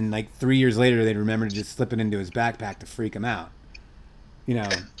it, and then like 3 years later they'd remember to just slip it into his backpack to freak him out. you know,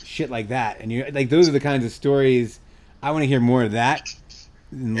 shit like that. And you like those are the kinds of stories I want to hear more of that,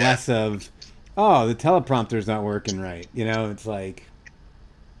 and less of, oh, the teleprompter's not working right. You know, it's like.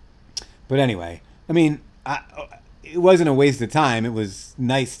 But anyway, I mean, it wasn't a waste of time. It was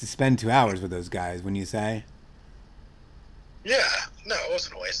nice to spend 2 hours with those guys. When you say. Yeah, no, it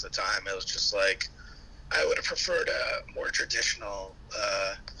wasn't a waste of time. It was just like I would have preferred a more traditional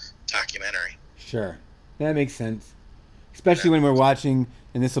documentary. Sure, that makes sense. Especially when we're watching,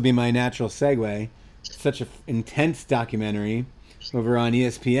 and this will be my natural segue, such an intense documentary over on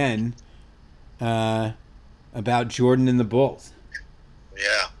ESPN about Jordan and the Bulls.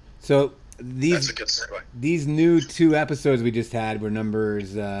 Yeah, So that's a good segue. these new 2 episodes we just had were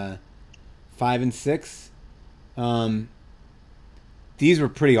numbers 5 and 6. These were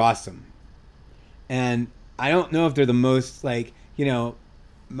pretty awesome, and I don't know if they're the most like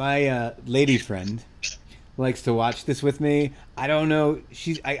my lady friend likes to watch this with me. I don't know.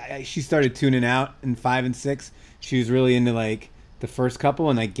 She started tuning out in 5 and 6. She was really into like the first couple,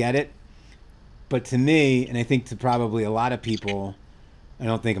 and I get it. But to me, and I think to probably a lot of people, I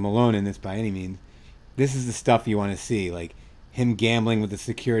don't think I'm alone in this by any means. This is the stuff you want to see, like him gambling with the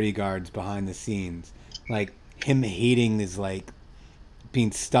security guards behind the scenes, like him hating his like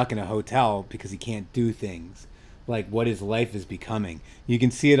being stuck in a hotel because he can't do things, like what his life is becoming. You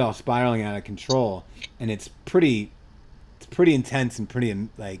can see it all spiraling out of control, and it's pretty intense and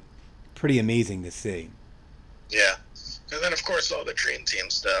pretty amazing to see. Yeah, and then of course all the Dream Team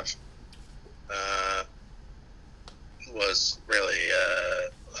stuff was really a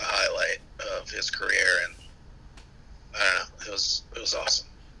highlight of his career, and I don't know, it was awesome.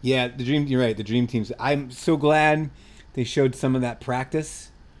 Yeah, you're right. The Dream Teams. I'm so glad they showed some of that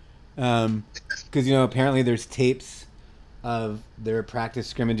practice, because apparently there's tapes of their practice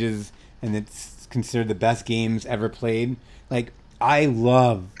scrimmages, and it's considered the best games ever played. Like, I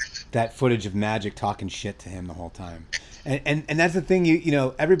love that footage of Magic talking shit to him the whole time, and that's the thing.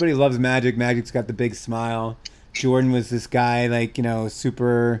 Everybody loves Magic. Magic's got the big smile. Jordan was this guy like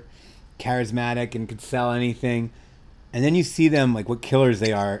super charismatic and could sell anything, and then you see them like what killers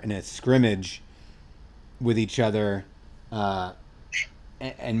they are in a scrimmage with each other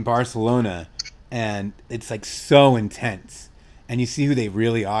in Barcelona, and it's like so intense, and you see who they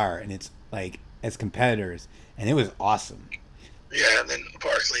really are, and it's like as competitors, and it was awesome. Yeah, and then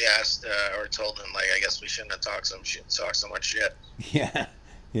Barkley asked or told him like, I guess we shouldn't have talked so much shit.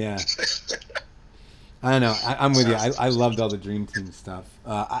 Yeah. I don't know. I'm with you. I loved all the Dream Team stuff.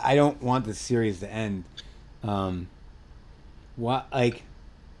 I don't want the series to end.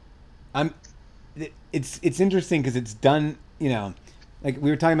 It's interesting because it's done. Like we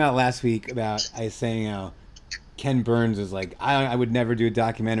were talking about last week about I was saying Ken Burns is like I would never do a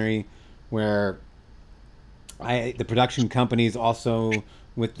documentary where the production company is also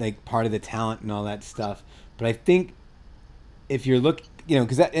with like part of the talent and all that stuff. But I think if you're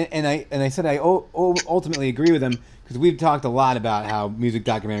because I said I ultimately agree with him because we've talked a lot about how music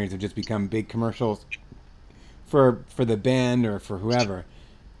documentaries have just become big commercials for the band or for whoever.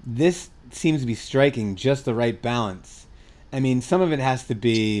 This seems to be striking just the right balance. I mean, some of it has to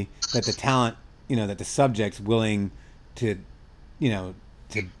be that the talent, that the subject's willing to, to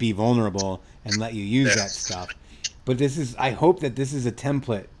be vulnerable and let you use that stuff. But I hope that this is a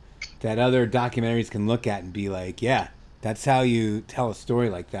template that other documentaries can look at and be like, yeah, that's how you tell a story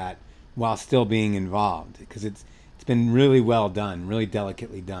like that while still being involved. Because it's been really well done, really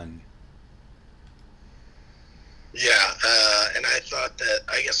delicately done. Yeah, and I thought that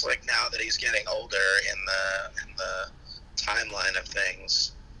I guess like now that he's getting older in the timeline of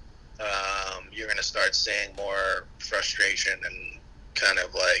things, you're gonna start seeing more frustration and kind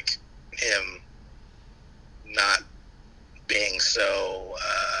of like him not being so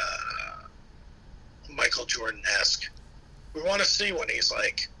Michael Jordan-esque. We want to see when he's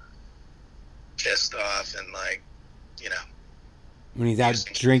like pissed off and like when he's out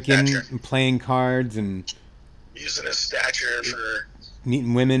drinking and playing cards and using his stature for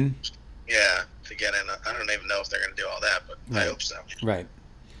meeting women. Yeah, to get in. I don't even know if they're going to do all that, but right. I hope so. Right.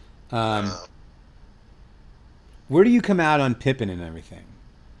 Where do you come out on Pippen and everything?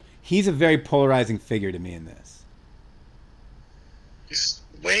 He's a very polarizing figure to me in this. He's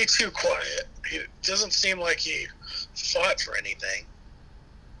way too quiet. He doesn't seem like he fought for anything.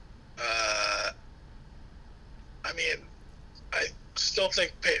 I mean, I still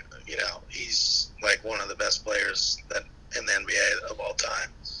think, he's like one of the best players in the NBA of all time.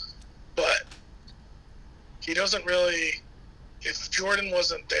 But he doesn't really, if Jordan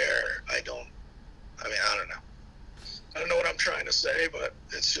wasn't there, I don't know. I don't know what I'm trying to say, but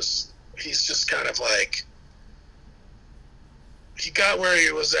it's just, he's just kind of like, he got where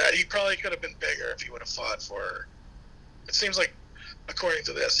he was at. He probably could have been bigger if he would have fought for. It seems like, according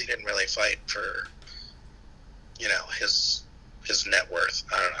to this, he didn't really fight for, his net worth.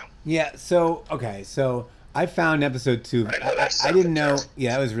 I don't know. Yeah. So okay. So I found episode 2. I know that I didn't know. terrible.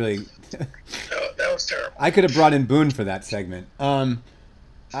 Yeah, that was really. That was terrible. I could have brought in Boone for that segment. That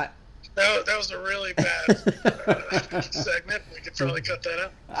was a really bad segment. We could probably cut that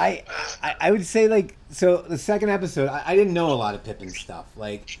out. I would say, like, so the second episode, I didn't know a lot of Pippen stuff.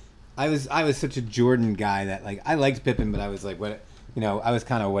 Like, I was such a Jordan guy that, like, I liked Pippen, but I was like, what, I was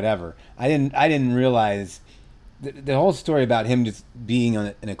kind of whatever. I didn't realize the whole story about him just being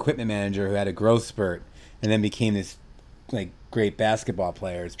an equipment manager who had a growth spurt and then became this, like, great basketball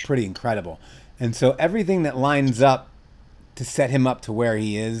player is pretty incredible. And so everything that lines up to set him up to where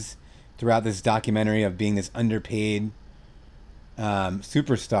he is throughout this documentary of being this underpaid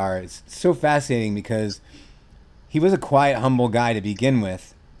superstar is so fascinating, because he was a quiet, humble guy to begin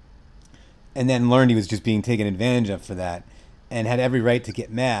with, and then learned he was just being taken advantage of for that, and had every right to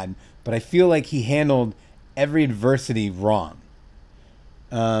get mad. But I feel like he handled every adversity wrong.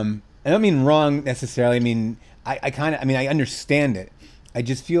 I don't mean wrong necessarily. I mean, I understand it. I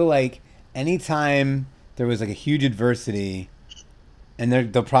just feel like anytime there was like a huge adversity, and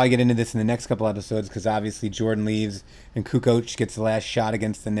they'll probably get into this in the next couple episodes, because obviously Jordan leaves and Kukoc gets the last shot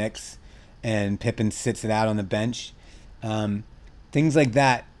against the Knicks, and Pippen sits it out on the bench. Things like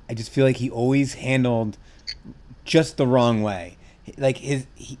that, I just feel like he always handled just the wrong way. Like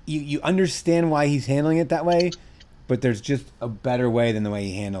you understand why he's handling it that way, but there's just a better way than the way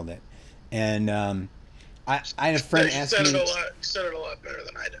he handled it. And I had a friend ask me. You said it a lot better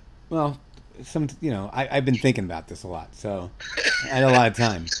than I did. Well, I've been thinking about this a lot, so I had a lot of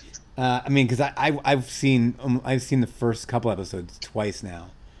time. I mean, because I've seen the first couple episodes twice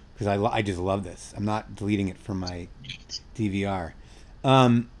now, because I just love this. I'm not deleting it from my DVR.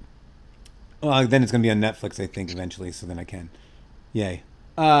 Well, then it's gonna be on Netflix, I think, eventually. So then I can. Yay.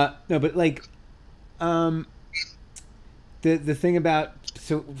 No, but like, the thing about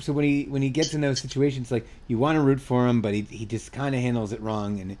so when he gets in those situations, like, you want to root for him, but he just kind of handles it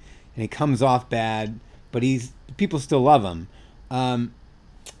wrong, and it comes off bad, but people still love him. What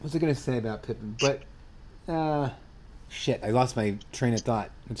was I gonna say about Pippen? But shit, I lost my train of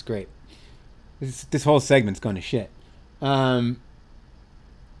thought. That's great. This whole segment's going to shit. But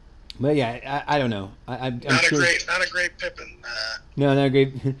yeah, I don't know. I'm not sure. Not a great Pippen. No, not a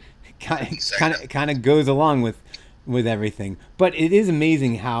great. Kind of goes along with everything. But it is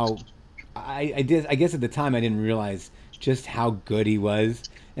amazing how I guess at the time I didn't realize just how good he was,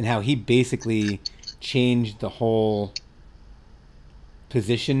 and how he basically changed the whole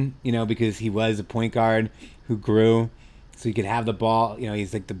position, because he was a point guard who grew, so he could have the ball.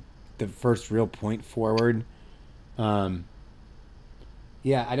 He's like the first real point forward.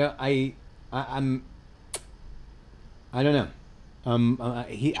 Yeah, I don't know.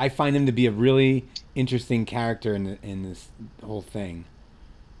 I find him to be a really interesting character in this whole thing.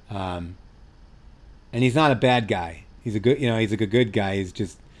 And he's not a bad guy. He's a good, he's like a good guy.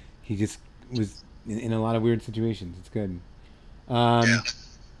 He just was in a lot of weird situations. It's good. Yeah.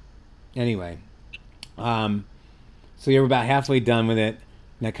 Anyway, so you're about halfway done with it.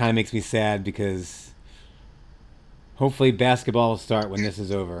 And that kind of makes me sad, because hopefully basketball will start when this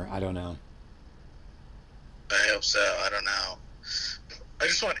is over. I don't know. I hope so. I don't know. I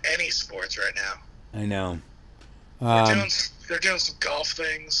just want any sports right now. I know. They're doing some golf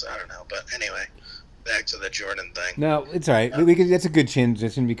things. I don't know, but anyway, back to the Jordan thing. No, it's all right. We could. That's a good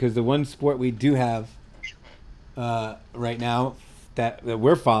transition, because the one sport we do have right now that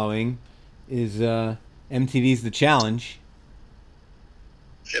we're following is MTV's The Challenge.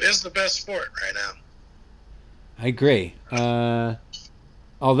 It is the best sport right now. I agree.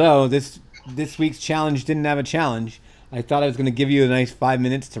 Although this week's challenge didn't have a challenge, I thought I was going to give you a nice 5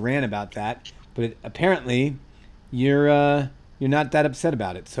 minutes to rant about that, but apparently you're not that upset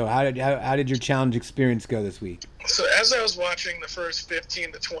about it. So how did your challenge experience go this week? So as I was watching the first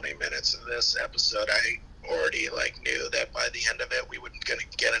 15 to 20 minutes of this episode, I already knew that by the end of it we wouldn't gonna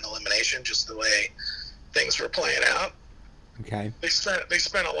get an elimination, just the way things were playing out. Okay. They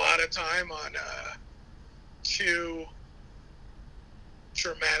spent a lot of time on two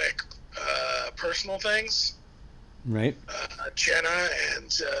dramatic personal things. Right. Jenna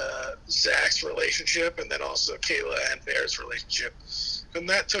and Zach's relationship, and then also Kayla and Bear's relationship, and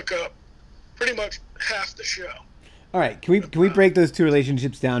that took up pretty much half the show. All right, can we break those two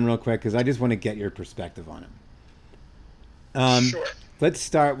relationships down real quick, because I just want to get your perspective on them. Sure. Let's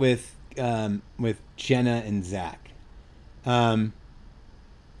start with Jenna and Zach. Where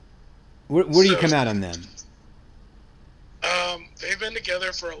do you come out on them? they've been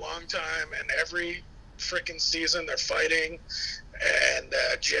together for a long time, and every freaking season they're fighting, and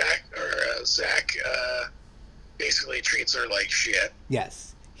Zach basically treats her like shit.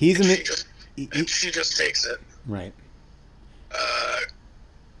 Yes, he's And a she just takes it. right.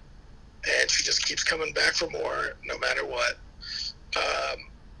 And she just keeps coming back for more, no matter what.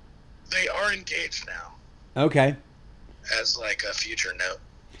 They are engaged now, Okay. as like a future note.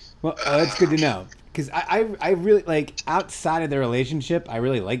 Well, that's good to know. Because I really like outside of their relationship, I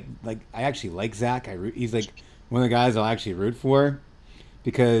really like I actually like Zach. He's like one of the guys I'll actually root for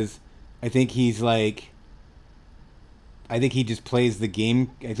because I think he's like I think he just plays the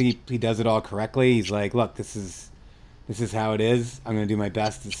game. I think he does it all correctly. He's like, look, this is how it is. I'm gonna do my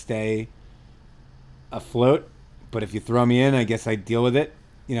best to stay afloat. But if you throw me in, I guess I deal with it.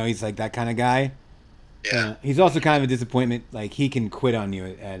 You know, he's like that kind of guy. Yeah. He's also kind of a disappointment. Like he can quit on you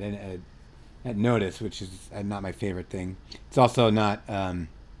at notice, which is not my favorite thing. It's also not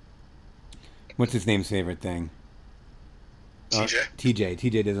what's his name's favorite thing. TJ.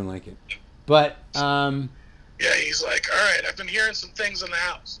 TJ doesn't like it, but Yeah, he's like, all right, I've been hearing some things in the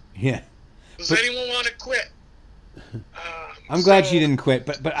house. yeah. Does anyone want to quit? I'm glad she didn't quit,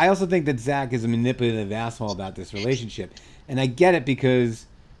 but I also think that Zach is a manipulative asshole about this relationship, and I get it because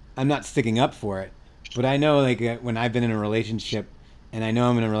I'm not sticking up for it. But I know, like, when I've been in a relationship, and I know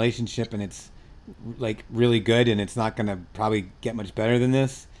I'm in a relationship, and it's like really good, and it's not gonna probably get much better than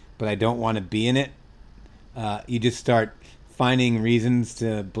this, but I don't want to be in it. You just start finding reasons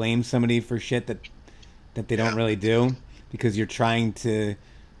to blame somebody for shit that they don't really do, because you're trying to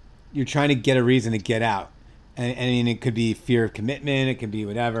get a reason to get out. And I mean, it could be fear of commitment, it could be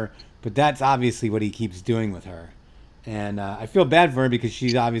whatever, but that's obviously what he keeps doing with her. And I feel bad for her because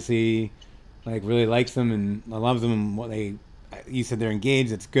she's obviously like really likes him and loves him. And you said they're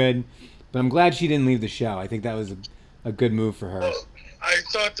engaged, that's good. But I'm glad she didn't leave the show. I think that was a good move for her. Well, I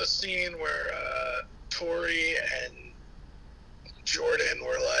thought the scene where Tori and Jordan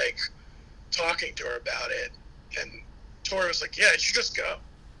were like talking to her about it, and Tori was like, "Yeah, you should just go,"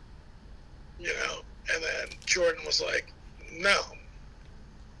 you know. And then Jordan was like, "No,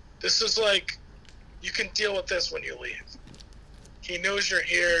 this is like, you can deal with this when you leave. He knows you're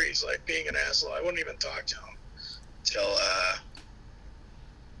here. He's like being an asshole. I wouldn't even talk to him till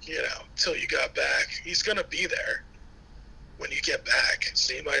you got back. He's gonna be there when you get back,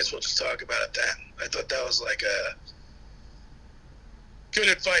 so you might as well just talk about it then." I thought that was like a good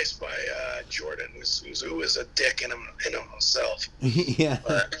advice by Jordan, who is a dick in himself. Yeah.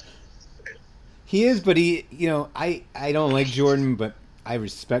 But, He is, but I don't like Jordan, but I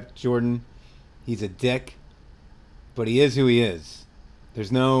respect Jordan. He's a dick, but he is who he is.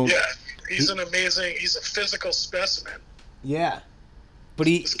 There's no... yeah, he's a physical specimen. Yeah. But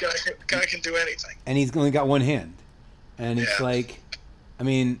This guy can do anything. And he's only got one hand. And it's like, I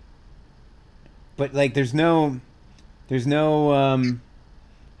mean, but like there's no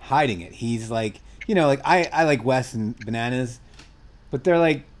hiding it. He's like, like I like Wes and Bananas, but they're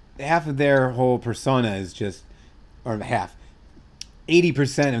like, half of their whole persona is just, or half,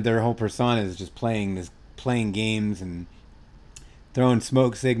 80% of their whole persona is just playing games and throwing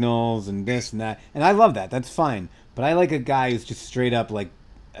smoke signals and this and that. And I love that. That's fine. But I like a guy who's just straight up like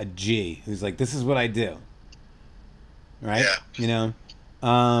a G, who's like, this is what I do. Right? Yeah.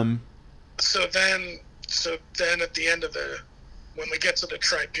 So then at the end of when we get to the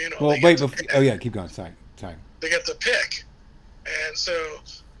tribunal. Well, wait. Keep going. Sorry. They get the pick. And so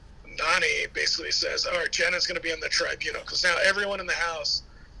Nani basically says, all right, Jenna's going to be in the tribunal, because now everyone in the house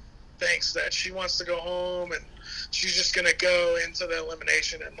thinks that she wants to go home and she's just going to go into the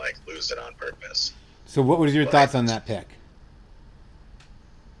elimination and like lose it on purpose. So what was your thoughts on that pick?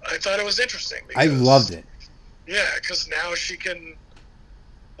 I thought it was interesting. I loved it. Yeah, because now she can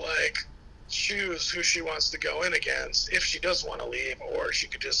like choose who she wants to go in against if she does want to leave, or she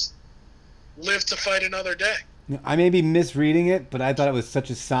could just live to fight another day. I may be misreading it, but I thought it was such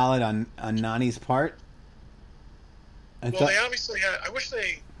a solid on Nani's part. They obviously had... I wish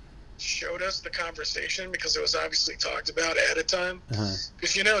they showed us the conversation, because it was obviously talked about ahead of time. Because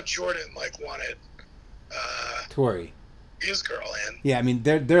Jordan like wanted Tori, his girl, in. Yeah, I mean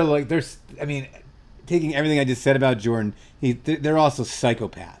taking everything I just said about Jordan, they're also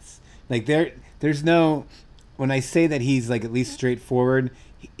psychopaths. Like there's no... When I say that he's like at least straightforward,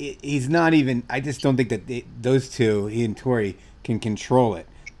 he's not even... I just don't think that those two, he and Tori, can control it.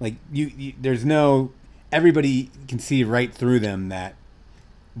 Like there's no... Everybody can see right through them that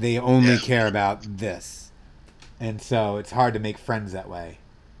they only care about this, and so it's hard to make friends that way.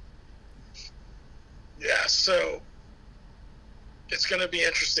 Yeah, so it's going to be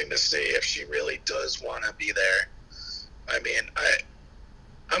interesting to see if she really does want to be there, I mean,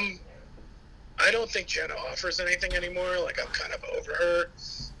 I'm I don't think Jenna offers anything anymore. Like, I'm kind of over her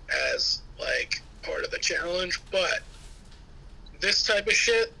as like part of the challenge, but this type of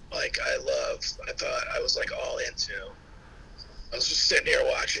shit, like, I thought I was like all into. I was just sitting here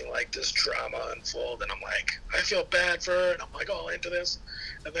watching like this drama unfold, and I'm like, I feel bad for her, and I'm like all into this.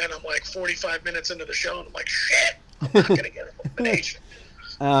 And then I'm like 45 minutes into the show, and I'm like, shit, I'm not gonna get an elimination.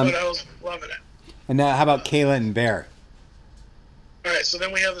 But I was loving it. And now, how about Kayla and Bear? All right, so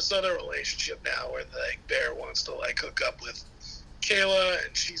then we have this other relationship now where like Bear wants to like hook up with Kayla,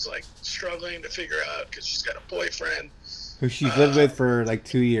 and she's like struggling to figure out because she's got a boyfriend Who she's lived with for like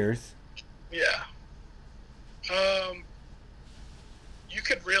 2 years. Yeah. You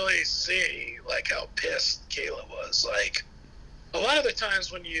could really see like how pissed Kayla was. Like, a lot of the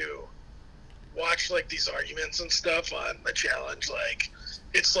times when you watch like these arguments and stuff on the challenge, like,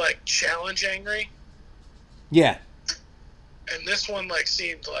 it's like challenge angry. Yeah. And this one like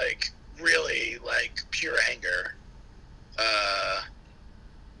seemed like really like pure anger.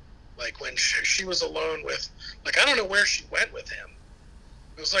 Like when she was alone with, like, I don't know where she went with him.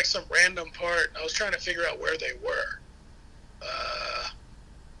 It was like some random part. I was trying to figure out where they were.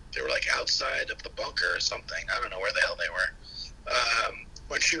 They were like outside of the bunker or something. I don't know where the hell they were.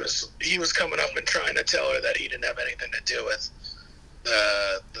 When he was coming up and trying to tell her that he didn't have anything to do with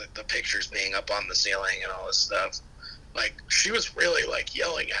the pictures being up on the ceiling and all this stuff. Like, she was really like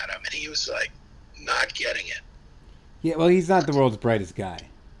yelling at him, and he was like not getting it. Yeah, well, he's not the world's brightest guy.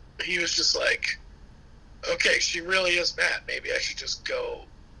 He was just like, okay, she really is mad. Maybe I should just go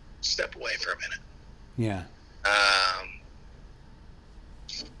step away for a minute. Yeah.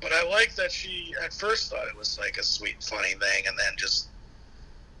 But I like that she at first thought it was like a sweet, funny thing, and then just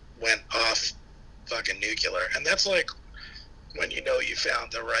went off fucking nuclear. And that's like when you know you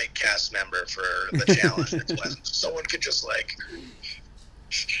found the right cast member for the challenge. It's when someone could just like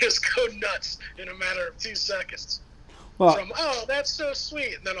just go nuts in a matter of 2 seconds. Well, From, oh, that's so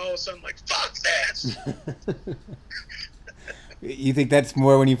sweet, and then all of a sudden, like, fuck this. you think that's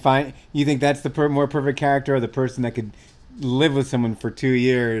more when you find? You think that's the more perfect character, or the person that could live with someone for 2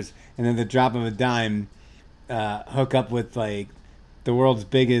 years and then the drop of a dime, hook up with like the world's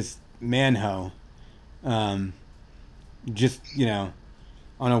biggest manho, just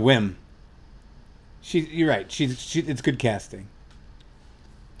on a whim. You're right. It's good casting.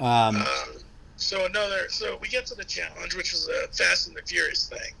 So we get to the challenge, which is a Fast and the Furious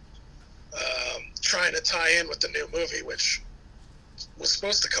thing, trying to tie in with the new movie, which was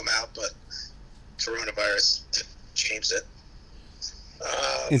supposed to come out, but coronavirus changed it.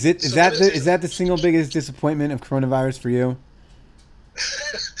 Is that the single biggest disappointment of coronavirus for you?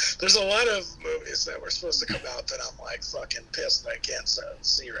 There's a lot of movies that were supposed to come out that I'm like fucking pissed that I can't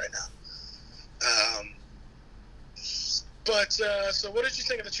see right now. But so what did you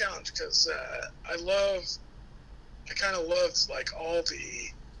think of the challenge? Because I kind of loved like all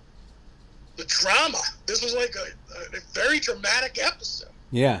the drama. This was like a very dramatic episode.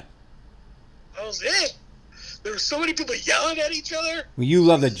 Yeah. That was it. There were so many people yelling at each other. Well, you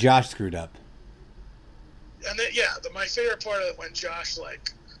love that Josh screwed up. And then, my favorite part of it when Josh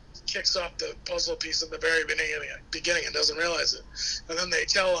like kicks off the puzzle piece in the very beginning and doesn't realize it, and then they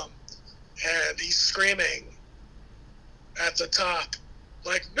tell him, and he's screaming at the top,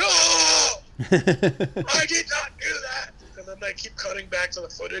 like, no, I did not do that. And then they keep cutting back to the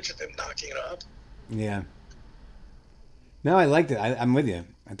footage of him knocking it off. Yeah. No, I liked it. I'm with you.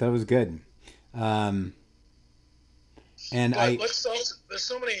 I thought it was good. There's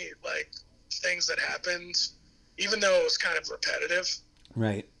so many like things that happened, even though it was kind of repetitive.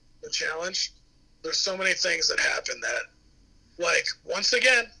 Right. The challenge. There's so many things that happened that, like, once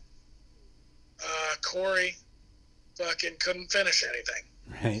again, Corey fucking couldn't finish anything.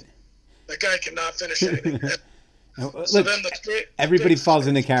 Right. That guy cannot finish anything. Look, everybody falls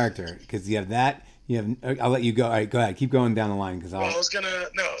into character because you have that. I'll let you go. All right, go ahead. Keep going down the line because I was gonna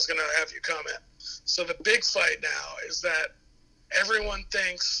have you comment. So the big fight now is that everyone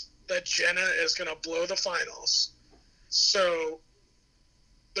thinks that Jenna is gonna blow the finals. So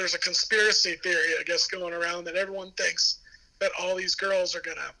there's a conspiracy theory, I guess, going around that everyone thinks that all these girls are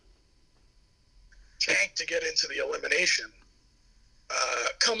gonna tank to get into the elimination.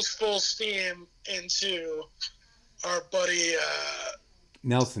 Comes full steam into our buddy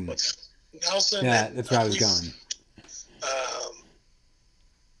Nelson. Nelson. Yeah, that's where I was going.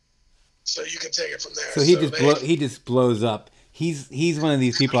 So you can take it from there. So he just blows up. He's one of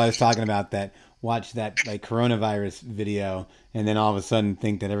these people I was talking about that watch that like coronavirus video and then all of a sudden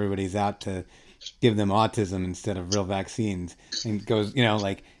think that everybody's out to give them autism instead of real vaccines and goes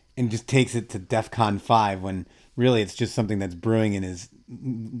and just takes it to DEFCON 5 when really it's just something that's brewing in his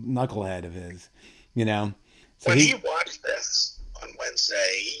knucklehead of his, you know. So When he watched this on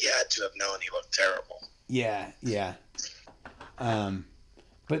Wednesday, he had to have known he looked terrible. yeah.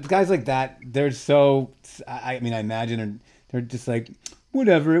 But guys like that, they're so. I mean, I imagine they're just like,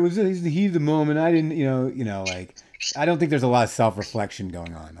 whatever. It was the heat of the moment. I didn't, like. I don't think there's a lot of self-reflection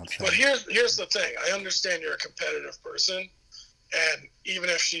going on. But here's the thing. I understand you're a competitive person, and even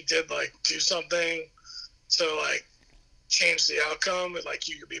if she did like do something to like change the outcome, like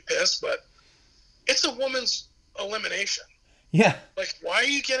you could be pissed. But it's a woman's elimination. Yeah. Like, why are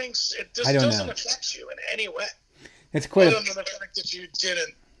you getting? It just doesn't affect you in any way. It's quite other than the fact that you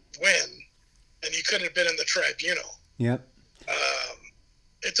didn't win and you couldn't have been in the tribunal. Yep.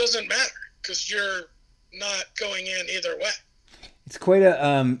 It doesn't matter because you're not going in either way. It's quite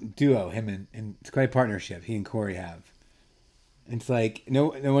a duo, him and it's quite a partnership he and Corey have. It's like no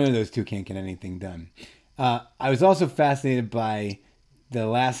one of those two can't get anything done. I was also fascinated by the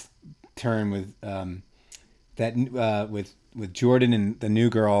last turn with with Jordan and the new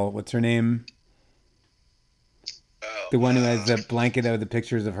girl. What's her name? The one who has the blanket of the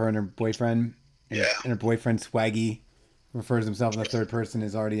pictures of her and her boyfriend. And her boyfriend, Swaggy, refers himself in the third person,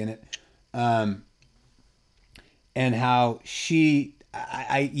 is already in it. And how she...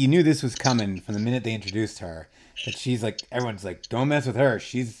 you knew this was coming from the minute they introduced her. That she's like... Everyone's like, don't mess with her.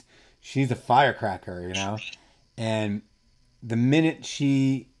 She's a firecracker, you know? And the minute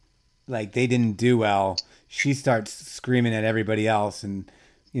she... Like, they didn't do well, she starts screaming at everybody else and,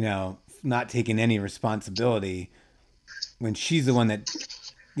 not taking any responsibility... When she's the one that,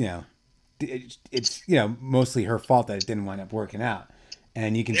 it's mostly her fault that it didn't wind up working out,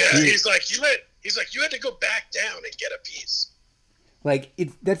 and you can see. He's like you had to go back down and get a piece. Like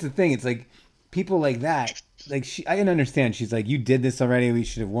that's the thing. It's like people like that. Like I can understand. She's like, you did this already. We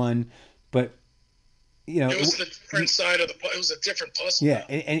should have won, but it was the different side of the. It was a different puzzle. Yeah,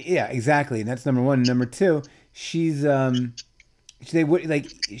 and yeah, exactly. And that's number one. Number two, she's they would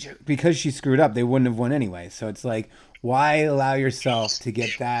because she screwed up, they wouldn't have won anyway. So it's like, why allow yourself to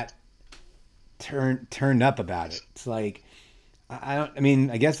get that turned up about it? It's like, I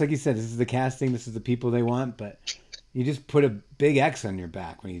guess like you said, this is the casting, this is the people they want, but you just put a big X on your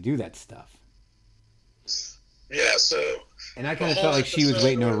back when you do that stuff. Yeah. So. And I kind of felt like she was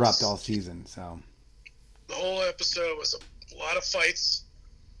waiting to erupt all season. So. The whole episode was a lot of fights.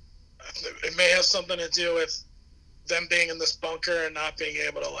 It may have something to do with them being in this bunker and not being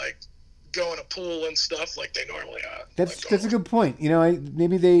able to like go in a pool and stuff like they normally are. That's a good point.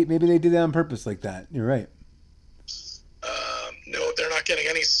 Maybe they did that on purpose like that. You're right. No, they're not getting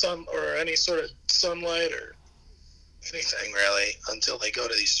any sun or any sort of sunlight or anything really until they go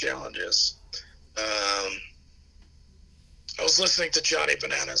to these challenges. I was listening to Johnny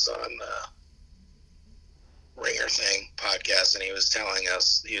Bananas on Ringer Thing podcast, and he was telling them,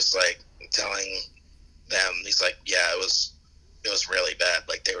 he's like, yeah, it was really bad.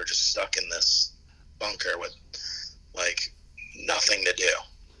 Like, they were just stuck in this bunker with like nothing to do.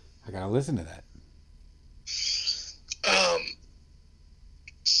 I gotta listen to that.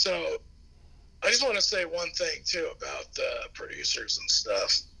 So I just want to say one thing too about the producers and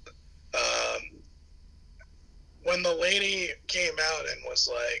stuff. When the lady came out and was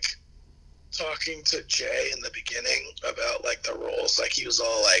like talking to Jay in the beginning about like the rules, like he was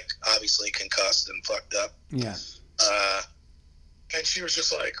all like obviously concussed and fucked up. Yeah. And she was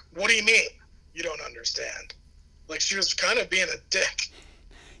just like, what do you mean you don't understand? Like, she was kind of being a dick.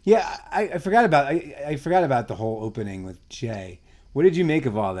 Yeah, I forgot about the whole opening with Jay. What did you make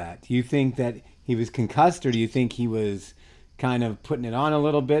of all that? Do you think that he was concussed, or do you think he was kind of putting it on a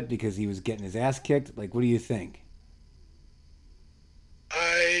little bit because he was getting his ass kicked? Like, what do you think?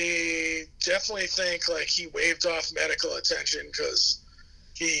 I definitely think like he waved off medical attention because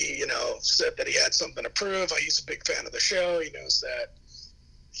he, said that he had something to prove. He's a big fan of the show. He knows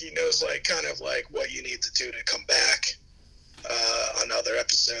like kind of like what you need to do to come back on other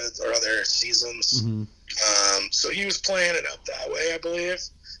episodes or other seasons. Mm-hmm. So he was playing it up that way, I believe,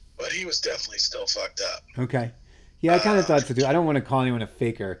 but he was definitely still fucked up. Okay. Yeah, I kind of thought so too. I don't want to call anyone a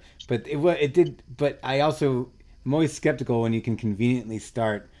faker, but it did. But I'm always skeptical when you can conveniently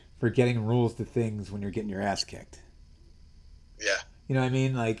start forgetting rules to things when you're getting your ass kicked. Yeah. You know what I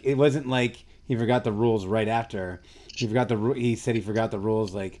mean? Like, it wasn't like he forgot the rules right after. He said he forgot the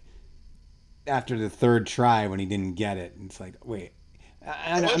rules like after the third try when he didn't get it. And it's like, wait.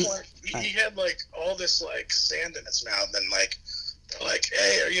 He had like all this like sand in his mouth, and like, they're like,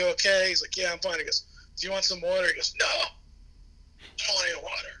 hey, are you okay? He's like, yeah, I'm fine. He goes, do you want some water? He goes, no, I don't want any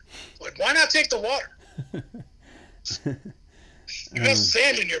water. Like, why not take the water? You have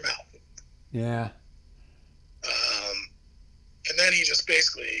sand in your mouth. Yeah. then he just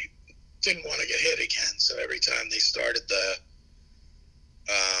basically didn't want to get hit again. So every time they started the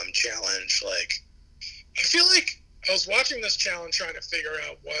challenge, like, I feel like I was watching this challenge trying to figure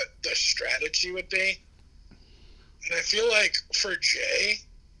out what the strategy would be. And I feel like for Jay,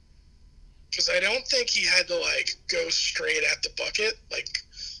 because I don't think he had to, like, go straight at the bucket. Like,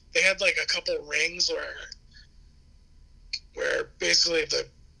 they had, like, a couple rings where basically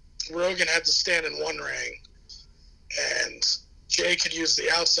Rogan had to stand in one ring, and Jay could use the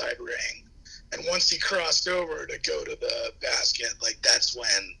outside ring. And once he crossed over to go to the basket, like, that's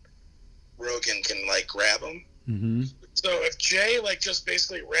when Rogan can, like, grab him. Mm-hmm. So if Jay, like, just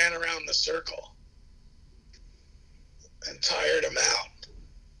basically ran around the circle and tired him out.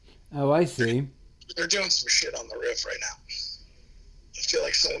 Oh, I see. They're doing some shit on the riff right now. I feel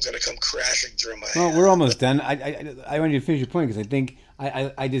like someone's going to come crashing through my... Well, we're almost done. I want you to finish your point, because I think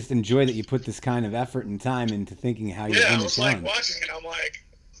I just enjoy that you put this kind of effort and time into thinking how you Yeah, win I the was challenge. like watching it. I'm like,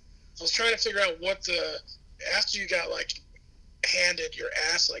 I was trying to figure out after you got like handed your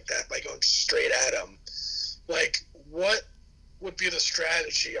ass like that by going straight at him, like what would be the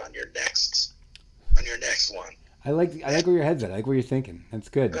strategy on your next one? I like where your head's at. I like where you're thinking. That's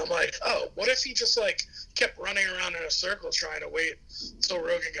good. And I'm like, oh, what if he just like kept running around in a circle trying to wait until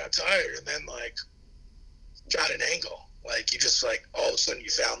Rogan got tired and then like got an angle? Like you just like all of a sudden you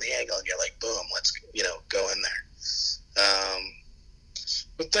found the angle and you're like, boom, let's go in there.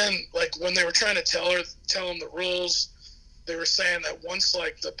 But then like when they were trying to tell him the rules, they were saying that once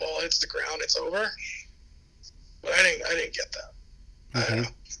like the ball hits the ground, it's over. But I didn't get that. I don't know.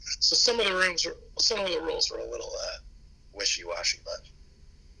 So some of the rules were a little wishy-washy,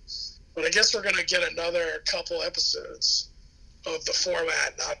 but I guess we're gonna get another couple episodes of the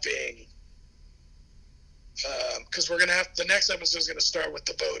format not being, because we're gonna have the next episode is gonna start with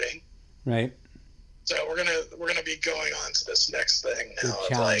the voting, Right. so we're gonna be going on to this next thing now. The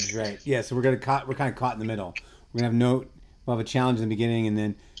challenge, right? Yeah. So we're kind of caught in the middle. We'll have a challenge in the beginning, and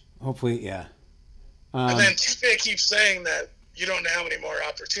then hopefully, yeah. And then TJ keeps saying that you don't know how many more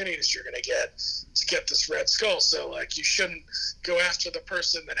opportunities you're going to get this red skull. So, like, you shouldn't go after the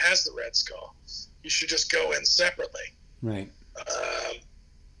person that has the red skull. You should just go in separately. Right.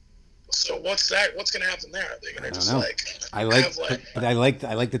 So what's going to happen there? Are they going to just, know. like... I like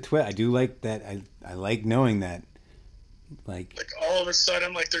the twist. I do like that. I like knowing that. Like all of a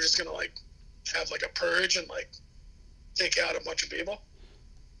sudden, like, they're just going to, like, have, like, a purge and, like, take out a bunch of people?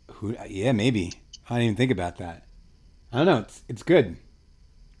 Yeah, maybe. I didn't even think about that. I don't know. It's good.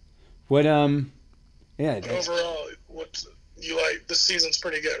 What yeah. But overall, what you like? This season's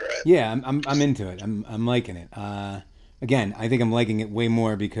pretty good, right? Yeah, I'm into it. I'm liking it. Again, I think I'm liking it way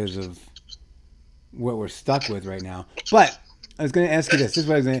more because of what we're stuck with right now. But I was going to ask you this. This is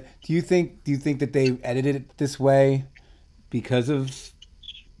what I was going to. Do you think that they edited it this way because of?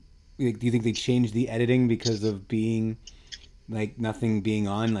 Do you think they changed the editing because of being like nothing being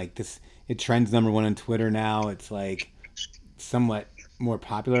on like this? It trends #1 on Twitter now. It's like somewhat more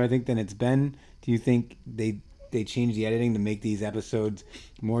popular, I think, than it's been. Do you think they changed the editing to make these episodes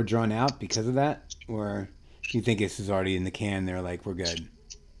more drawn out because of that? Or do you think this is already in the can? They're like, we're good.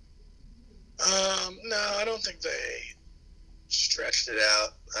 No, I don't think they stretched it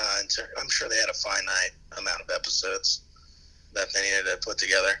out. I'm sure they had a finite amount of episodes that they needed to put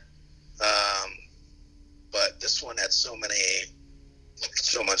together. But this one had so much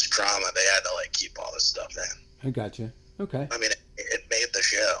drama, they had to like keep all this stuff in. I gotcha. Okay. I mean, it made the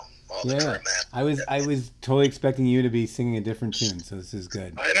show. All the drama. I was totally expecting you to be singing a different tune, so this is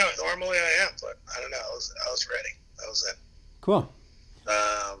good. I know. Normally I am, but I don't know. I was ready. I was in. Cool.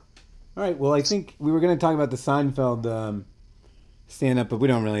 All right. Well, I think we were going to talk about the Seinfeld stand-up, but we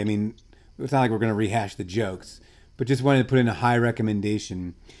don't really. I mean, it's not like we're going to rehash the jokes, but just wanted to put in a high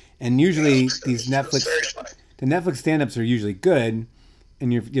recommendation. And usually these the Netflix stand-ups are usually good,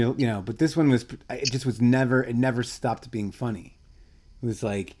 and but this one it never stopped being funny. It was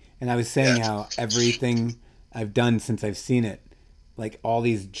like, and I was saying how everything I've done since I've seen it, like all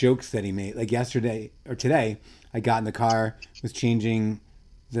these jokes that he made, like yesterday or today, I got in the car, was changing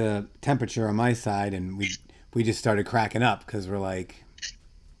the temperature on my side, and we just started cracking up because we're like,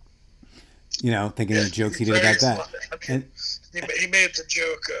 thinking of the jokes he did about that. And he made the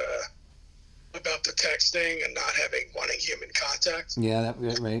joke about the texting and not wanting human contact. Yeah,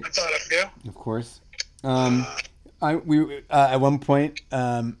 right. I thought of you. Of course. We at one point,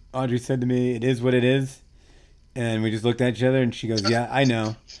 Audrey said to me, "It is what it is," and we just looked at each other, and she goes, "Yeah, I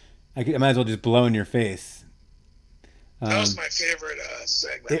know. I might as well just blow in your face." That was my favorite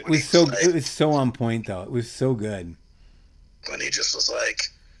segment. It was so on point, though. It was so good. When he just was like,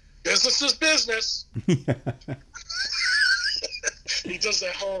 "Business is business." He does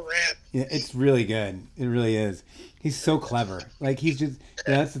that whole rant. Yeah, it's really good. It really is. He's so clever. Like he's just.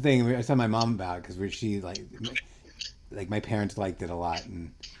 You know, that's the thing. I saw my mom about it because she like my parents liked it a lot,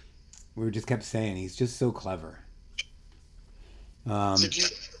 and we just kept saying he's just so clever. Did you,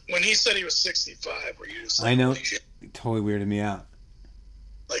 when he said he was 65, were you just like, I know. holy shit? It totally weirded me out.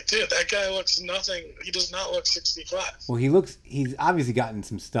 Like, dude, that guy looks nothing. He does not look 65. Well, he's obviously gotten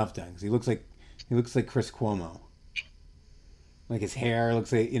some stuff done. 'Cause he looks like Chris Cuomo. Like his hair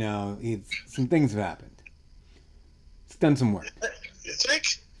looks like, some things have happened. It's done some work. You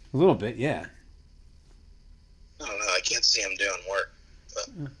think? A little bit, yeah. I don't know. I can't see him doing work. But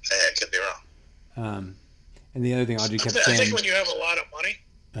hey, I could be wrong. And the other thing Audrey kept I saying. think when you have a lot of money,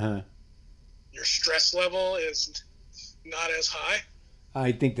 uh your stress level is not as high.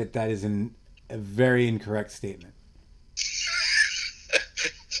 I think that is a very incorrect statement.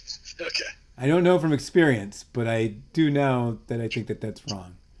 Okay. I don't know from experience, but I do know that I think that that's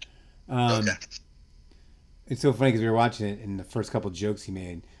wrong. Okay. It's so funny because we were watching it, and the first couple jokes he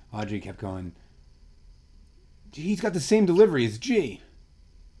made, Audrey kept going, he's got the same delivery as G.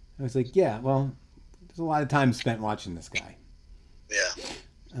 I was like, yeah, well, there's a lot of time spent watching this guy.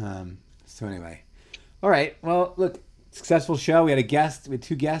 Yeah. So anyway. All right. Well, look, successful show. We had a guest. We had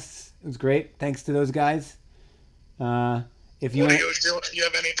 2 guests. It was great. Thanks to those guys. If you What want, are you doing? You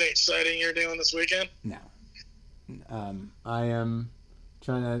have anything exciting you're doing this weekend? no. I am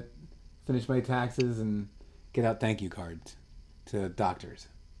trying to finish my taxes and get out thank you cards to doctors.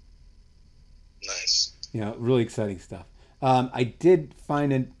 Nice. Really exciting stuff. I did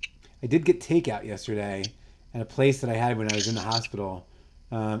get takeout yesterday at a place that I had when I was in the hospital,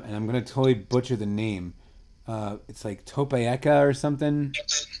 and I'm gonna totally butcher the name. It's like Topaeka or something.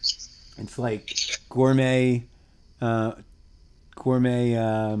 It's like gourmet. Actually,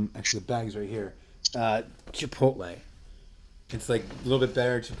 the bag's right here. Chipotle. It's like a little bit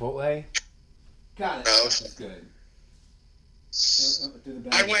better Chipotle. God, this is good.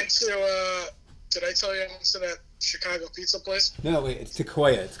 I went to, did I tell you I went to that Chicago pizza place? No, wait, it's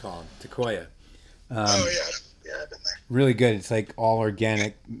Takoya. It's called Takoya. Oh, yeah, I've been there. Really good. It's like all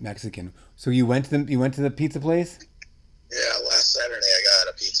organic Mexican. So you went to the pizza place? Yeah, last Saturday I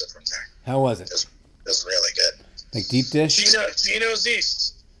got a pizza from there. How was it? It was really good. Like deep dish? Gino's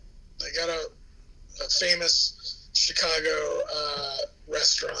East. They got a famous Chicago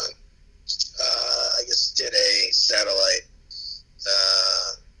restaurant. I guess did a satellite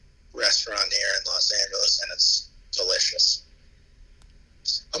restaurant here in Los Angeles, and it's delicious.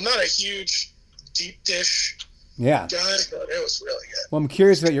 I'm not a huge deep dish Yeah. guy, but it was really good. Well, I'm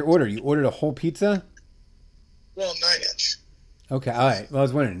curious about your order. You ordered a whole pizza? Well, 9-inch. Okay, all right. Well, I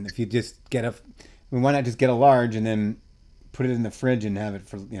was wondering if you just why not just get a large and then put it in the fridge and have it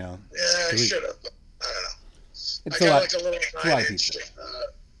for, Yeah, I should have. I don't know. It's I a got lot. like a little It's a lot of 9-inch, pizza.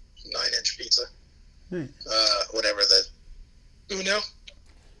 9-inch pizza. Hmm. Whatever the Uno,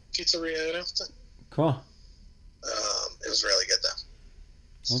 Pizzeria Uno. Cool. It was really good though.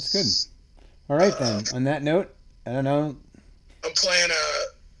 Well, that's good. All right then. On that note, I don't know. I'm playing a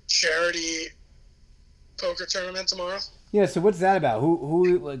charity poker tournament tomorrow. Yeah. So what's that about?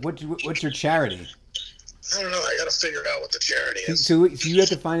 Who like what's your charity? I don't know. I got to figure out what the charity is. So you have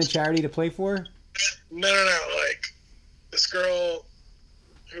to find a charity to play for? No. Like this girl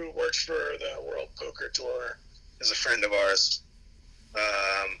who works for the World Poker Tour is a friend of ours.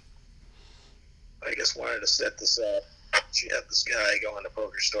 I guess wanted to set this up. She had this guy going to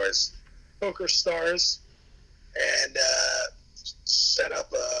Poker Stars, and set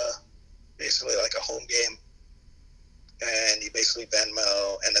up basically like a home game. And you basically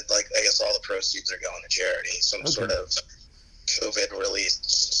Venmo, and it, like I guess all the proceeds are going to charity, some sort of COVID relief,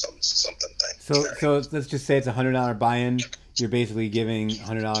 something thing. So let's just say it's $100 buy-in. You're basically giving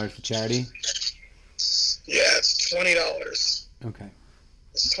 $100 for charity. Yeah, it's $20. Okay.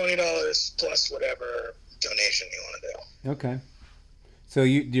 It's $20 plus whatever donation you want to do. Okay. So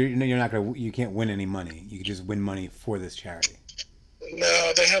you can't win any money. You can just win money for this charity.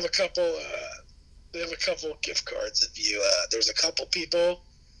 No, they have a couple. They have a couple gift cards. If you there's a couple people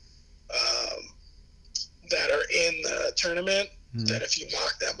that are in the tournament that if you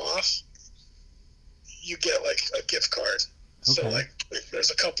knock them off, you get like a gift card. Okay. So like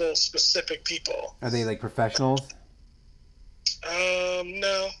there's a couple specific people. Are they like professionals?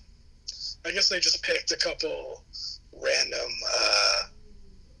 No. I guess they just picked a couple random.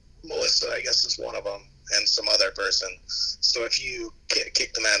 Melissa, I guess, is one of them, and some other person. So if you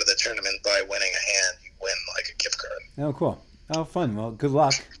kick them out of the tournament by winning a hand, you win like a gift card. Oh, cool. Oh, fun. Well, good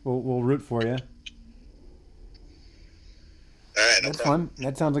luck. We'll root for you. All right, no That's problem. fun.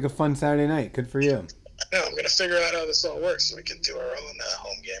 That sounds like a fun Saturday night. Good for you. No, I'm gonna figure out how this all works so we can do our own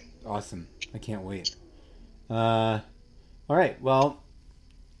home game. Awesome. I can't wait. All right. Well,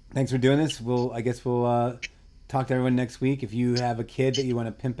 thanks for doing this. I guess we'll talk to everyone next week. If you have a kid that you want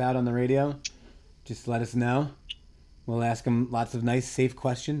to pimp out on the radio, just let us know. We'll ask them lots of nice, safe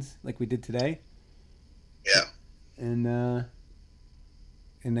questions like we did today. Yeah. And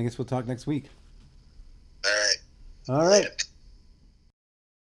I guess we'll talk next week. All right. All right.